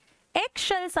ಅಂತ ಇದೆ.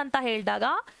 Eggshells ಅಂತ ಹೇಳಿದಾಗ,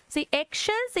 see,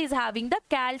 eggshells is having the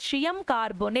calcium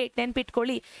carbonate.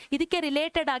 ನೆನ್ಪಿಟ್ಕೊಳ್ಳಿ, ಇದಕ್ಕೆ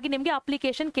related ಆಗಿ ನಿಮಗೆ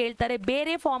application ಕೇಳ್ತಾರೆ,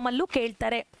 ಬೇರೆ ಫಾರ್ಮ್ ಅಲ್ಲೂ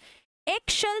ಕೇಳ್ತಾರೆ.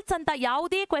 Eggshells ಅಂತ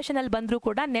ಯಾವುದೇ ಕ್ವೆಶನ್ ಅಲ್ಲಿ ಬಂದರೂ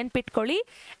ಕೂಡ ನೆನ್ಪಿಟ್ಕೊಳ್ಳಿ,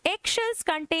 eggshells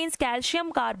contains calcium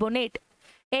carbonate.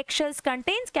 Eggshells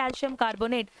contains calcium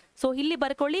carbonate. So ಇಲ್ಲಿ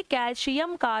ಬರ್ಕೊಳ್ಳಿ,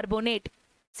 ಕ್ಯಾಲ್ಸಿಯಂ ಕಾರ್ಬೋನೇಟ್,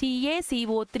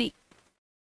 CaCO3.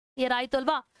 ಆಯ್ತು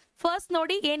ಅಲ್ವಾ? ಫಸ್ಟ್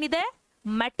ನೋಡಿ ಏನಿದೆ,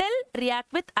 ಮೆಟಲ್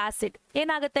ರಿಯಾಕ್ಟ್ ವಿತ್ ಆಸಿಡ್.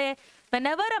 ಏನಾಗುತ್ತೆ?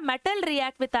 whenever a metal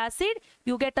react with acid,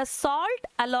 you get a salt.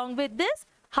 Along with this,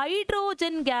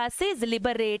 hydrogen gas is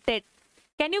liberated.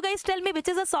 Can you guys tell me which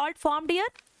is a salt formed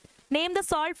here? Name the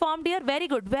salt formed here. Very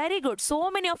good, very good. So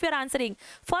many of you are answering.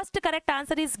 First correct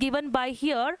answer is given by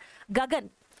here, Gagan.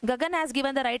 Gagan has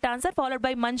given the right answer, followed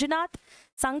by Manjunath,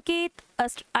 Sanket,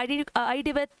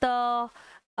 ID with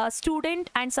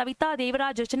student, and Savita,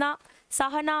 Devraj, Jachana,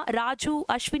 Sahana, Raju,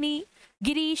 Ashwini,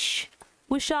 Girish,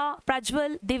 Usha,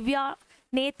 Prajwal, Divya,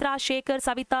 Netra, Shekhar,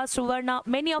 Savita, Suvarna.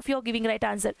 Many of you are giving right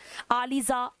answer.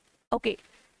 Aliza. Okay,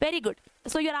 very good.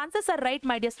 So your answers are right,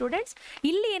 my dear students.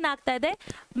 Illi ಏನಾಗ್ತಾ ಇದೆ,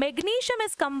 magnesium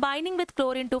is combining with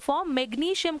chlorine to form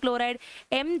magnesium chloride,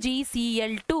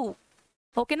 MgCl2.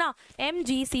 ಓಕೆನಾ?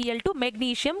 MgCl2,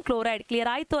 magnesium chloride. Clear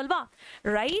ಆಯ್ತು ಅಲ್ವಾ?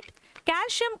 Right.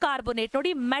 Calcium carbonate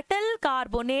ನೋಡಿ, metal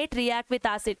carbonate react with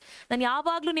acid. ನಾನು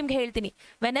ಯಾವಾಗಲೂ ನಿಮ್ಗೆ ಹೇಳ್ತೀನಿ,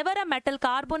 whenever a metal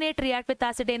carbonate react with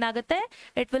acid ಏನಾಗುತ್ತೆ,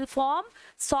 it will form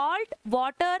salt,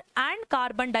 water and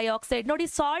carbon dioxide. ನೋಡಿ,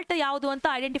 ಸಾಲ್ಟ್ ಯಾವುದು ಅಂತ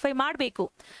ಐಡೆಂಟಿಫೈ ಮಾಡಬೇಕು,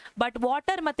 ಬಟ್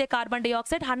ವಾಟರ್ ಮತ್ತು ಕಾರ್ಬನ್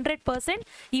ಡೈಆಕ್ಸೈಡ್ 100%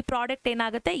 ಈ ಪ್ರಾಡಕ್ಟ್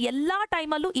ಏನಾಗುತ್ತೆ, ಎಲ್ಲ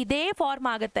ಟೈಮಲ್ಲೂ ಇದೇ ಫಾರ್ಮ್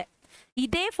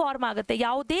ಆಗುತ್ತೆ,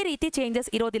 ಯಾವುದೇ ರೀತಿ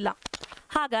ಚೇಂಜಸ್ ಇರೋದಿಲ್ಲ.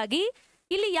 ಹಾಗಾಗಿ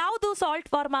ಇಲ್ಲಿ ಯಾವುದು ಸಾಲ್ಟ್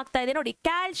ಫಾರ್ಮ್ ಆಗ್ತಾ ಇದೆ ನೋಡಿ,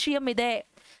 ಕ್ಯಾಲ್ಸಿಯಂ ಇದೆ.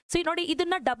 ಸೊ ನೋಡಿ,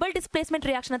 ಇದನ್ನ ಡಬಲ್ ಡಿಸ್ಪ್ಲೇಸ್ಮೆಂಟ್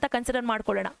ರಿಯಾಕ್ಷನ್ ಅಂತ ಕನ್ಸಿಡರ್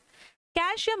ಮಾಡ್ಕೊಳ್ಳೋಣ.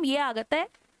 ಕ್ಯಾಲ್ಸಿಯಂ ಎ ಆಗುತ್ತೆ,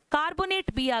 ಕಾರ್ಬೋನೇಟ್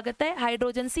ಬಿ ಆಗುತ್ತೆ,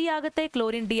 ಹೈಡ್ರೋಜನ್ ಸಿ ಆಗುತ್ತೆ,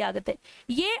 ಕ್ಲೋರಿನ್ ಡಿ ಆಗುತ್ತೆ.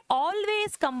 A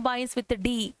always combines with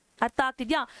D. ಅರ್ಥ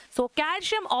ಆಗ್ತಿದ್ಯಾ? So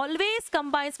calcium always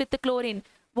combines with chlorine.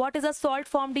 What is a salt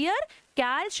formed here?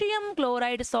 Calcium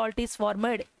chloride salt is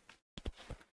formed.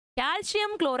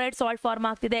 Calcium chloride salt form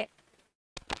ಆಗ್ತಿದೆ.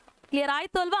 Clear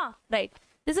ಆಯ್ತು ಅಲ್ವಾ? Right.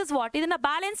 This is what. ಇದನ್ನ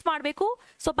balance ಮಾಡಬೇಕು.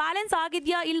 So balance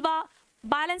ಆಗಿದೆಯಾ ಇಲ್ವಾ?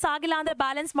 Balance ಆಗಿಲ್ಲ ಅಂದರೆ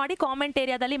ಬ್ಯಾಲೆನ್ಸ್ ಮಾಡಿ ಕಾಮೆಂಟ್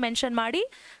ಏರಿಯಾದಲ್ಲಿ ಮೆನ್ಷನ್ ಮಾಡಿ.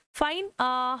 Fine,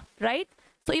 right.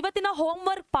 ಸೊ ಇವತ್ತಿನ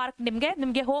ಹೋಮ್ವರ್ಕ್ ಪಾರ್ಟ್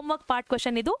ನಿಮಗೆ ಹೋಮ್ವರ್ಕ್ ಪಾರ್ಟ್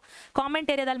ಕ್ವೆಶನ್ ಇದು. ಕಾಮೆಂಟ್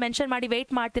ಏರಿಯಾದಲ್ಲಿ ಮೆನ್ಷನ್ ಮಾಡಿ,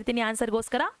 ವೆಯ್ಟ್ ಮಾಡ್ತಿರ್ತೀನಿ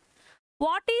ಆನ್ಸರ್ಗೋಸ್ಕರ.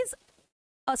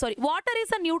 Water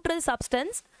is a neutral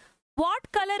substance. What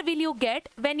color will you get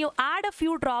when you add a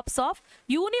few drops of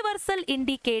universal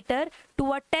indicator to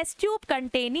a test tube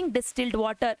containing distilled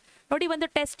water? ನೋಡಿ, ಒಂದು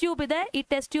test tube ಇದೆ. ಈ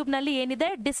test tube ನಲ್ಲಿ ಏನಿದೆ,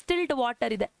 distilled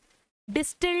water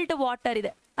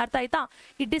ಇದೆ. ಅರ್ಥ ಆಯ್ತಾ?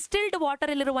 ಈ ಡಿಸ್ಟಿಲ್ಡ್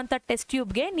ವಾಟರ್ ಇಲ್ಲಿರುವಂತ ಟೆಸ್ಟ್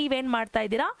ಟ್ಯೂಬ್ಗೆ ನೀವೇನ್ ಮಾಡ್ತಾ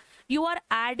ಇದ್ದೀರಾ, you are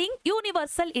adding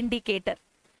universal indicator.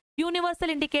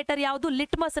 Universal indicator ಯಾವುದು?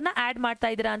 ಲಿಟ್ಮಸ್ ಅನ್ನ ಆಡ್ ಮಾಡ್ತಾ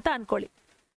ಇದ್ದೀರಾ ಅಂತ ಅನ್ಕೊಳ್ಳಿ.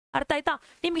 ಅರ್ಥ ಆಯ್ತಾ?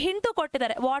 ನಿಮ್ಗೆ ಹಿಂಟು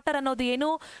ಕೊಟ್ಟಿದ್ದಾರೆ, ವಾಟರ್ ಅನ್ನೋದು ಏನು,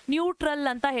 ನ್ಯೂಟ್ರಲ್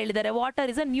ಅಂತ ಹೇಳಿದ್ದಾರೆ. ವಾಟರ್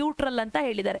ಇಸ್ ಅ ನ್ಯೂಟ್ರಲ್ ಅಂತ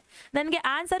ಹೇಳಿದ್ದಾರೆ. ನನಗೆ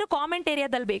ಆನ್ಸರ್ ಕಾಮೆಂಟ್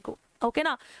ಏರಿಯಾದಲ್ಲಿ ಬೇಕು.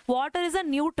 ಓಕೆನಾ? Water is a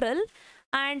neutral,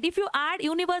 and if you add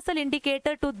universal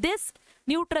indicator to this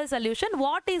neutral solution,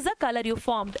 what is the color you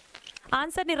formed?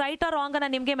 Answer ನಿ ರೈಟ್ ಆರ್ ರಾಂಗ್ ಅನ್ನ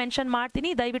ನಿಮಗೆ ಮೆನ್ಷನ್ ಮಾಡ್ತೀನಿ.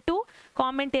 ದಯವಿಟ್ಟು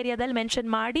ಕಾಮೆಂಟ್ ಏರಿಯಾದಲ್ಲಿ ಮೆನ್ಷನ್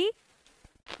ಮಾಡಿ.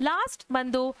 ಲಾಸ್ಟ್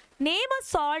ಬಂದು name a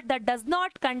salt that does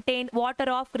not contain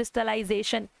water of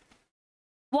crystallisation.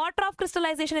 Water of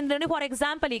crystallisation ಅಂದ್ರೆ for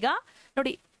example ಈಗ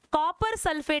ನೋಡಿ ಕಾಪರ್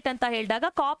ಸಲ್ಫೇಟ್ ಅಂತ ಹೇಳಿದಾಗ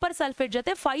ಕಾಪರ್ ಸಲ್ಫೇಟ್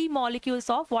ಜೊತೆ 5 ಮಾಲಿಕ್ಯೂಲ್ಸ್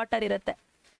ಆಫ್ ವಾಟರ್ ಇರುತ್ತೆ.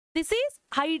 ದಿಸ್ ಈಸ್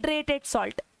ಹೈಡ್ರೇಟೆಡ್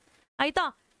ಸಾಲ್ಟ್ ಆಯ್ತಾ.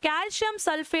 ಕ್ಯಾಲ್ಸಿಯಂ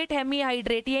ಸಲ್ಫೇಟ್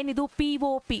ಹೆಮಿಹೈಡ್ರೇಟ್ ಏನಿದು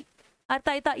POP ಅರ್ಥ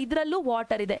ಆಯ್ತಾ, ಇದರಲ್ಲೂ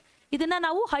ವಾಟರ್ ಇದೆ. ಇದನ್ನ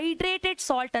ನಾವು ಹೈಡ್ರೇಟೆಡ್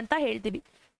ಸಾಲ್ಟ್ ಅಂತ ಹೇಳ್ತೀವಿ.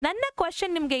 ನನ್ನ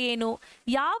ಕ್ವಶನ್ ನಿಮ್ಗೆ ಏನು,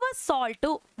 ಯಾವ ಸಾಲ್ಟು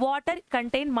ವಾಟರ್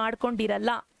ಕಂಟೈನ್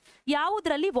ಮಾಡ್ಕೊಂಡಿರಲ್ಲ,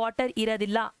 ಯಾವುದ್ರಲ್ಲಿ ವಾಟರ್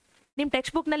ಇರೋದಿಲ್ಲ? ನಿಮ್ಮ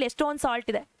ಟೆಕ್ಸ್ಟ್ ಬುಕ್ ನಲ್ಲಿ ಎಷ್ಟೊಂದು ಸಾಲ್ಟ್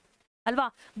ಇದೆ ಅಲ್ವಾ,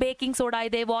 ಬೇಕಿಂಗ್ ಸೋಡಾ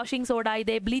ಇದೆ, ವಾಷಿಂಗ್ ಸೋಡಾ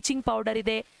ಇದೆ, ಬ್ಲೀಚಿಂಗ್ ಪೌಡರ್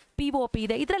ಇದೆ, POP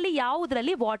ಇದೆ, ಇದರಲ್ಲಿ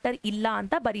ಯಾವುದ್ರಲ್ಲಿ ವಾಟರ್ ಇಲ್ಲ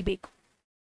ಅಂತ ಬರಿಬೇಕು.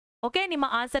 ಓಕೆ, ನಿಮ್ಮ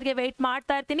ಆನ್ಸರ್ಗೆ ವೇಟ್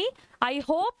ಮಾಡ್ತಾ ಇರ್ತೀನಿ. I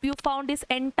hope you found this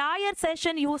entire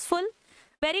session useful.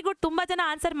 Very good, ತುಂಬಾ ಜನ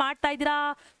ಆನ್ಸರ್ ಮಾಡ್ತಾ ಇದ್ದೀರಾ.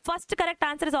 First correct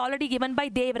answer is already given by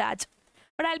Devaraj.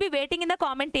 But I will be waiting in the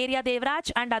comment area Devaraj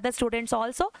and other students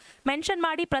also. Mention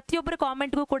ಮಾಡಿ, ಪ್ರತಿಯೊಬ್ಬರು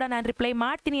ಕಾಮೆಂಟ್ಗೂ ಕೂಡ ನಾನು reply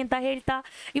ಮಾಡ್ತೀನಿ ಅಂತ ಹೇಳ್ತಾ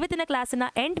ಇವತ್ತಿನ ಕ್ಲಾಸನ್ನ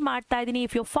ಎಂಡ್ ಮಾಡ್ತಾ ಇದ್ದೀನಿ.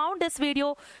 If you found this video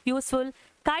useful,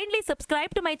 kindly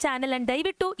subscribe to my channel and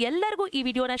ದಯವಿಟ್ಟು ಎಲ್ಲರಿಗೂ ಈ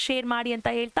ವಿಡಿಯೋನ ಶೇರ್ ಮಾಡಿ ಅಂತ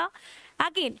ಹೇಳ್ತಾ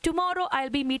again tomorrow I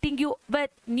will be meeting you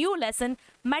with new lesson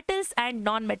metals and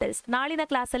non metals. ನಾಳಿನ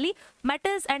ಕ್ಲಾಸಲ್ಲಿ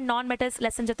metals and non metals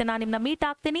lesson ಜೊತೆ ನಾನು ನಿಮ್ಮನ್ನ ಮೀಟ್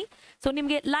ಆಗ್ತೀನಿ. ಸೊ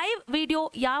ನಿಮಗೆ ಲೈವ್ ವಿಡಿಯೋ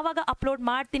ಯಾವಾಗ ಅಪ್ಲೋಡ್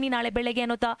ಮಾಡ್ತೀನಿ ನಾಳೆ ಬೆಳಗ್ಗೆ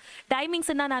ಅನ್ನೋದ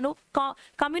ಟೈಮಿಂಗ್ಸನ್ನು ನಾನು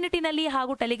ಕಮ್ಯುನಿಟಿನಲ್ಲಿ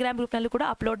ಹಾಗೂ ಟೆಲಿಗ್ರಾಮ್ ಗ್ರೂಪ್ನಲ್ಲೂ ಕೂಡ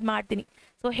ಅಪ್ಲೋಡ್ ಮಾಡ್ತೀನಿ.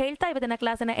 ಸೊ ಹೇಳ್ತಾ ಇವತ್ತಿನ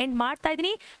ಕ್ಲಾಸನ್ನು ಎಂಡ್ ಮಾಡ್ತಾ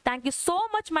ಇದ್ದೀನಿ. Thank you so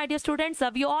much my dear students,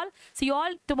 love you all. C you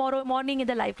all tomorrow morning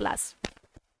in the live class.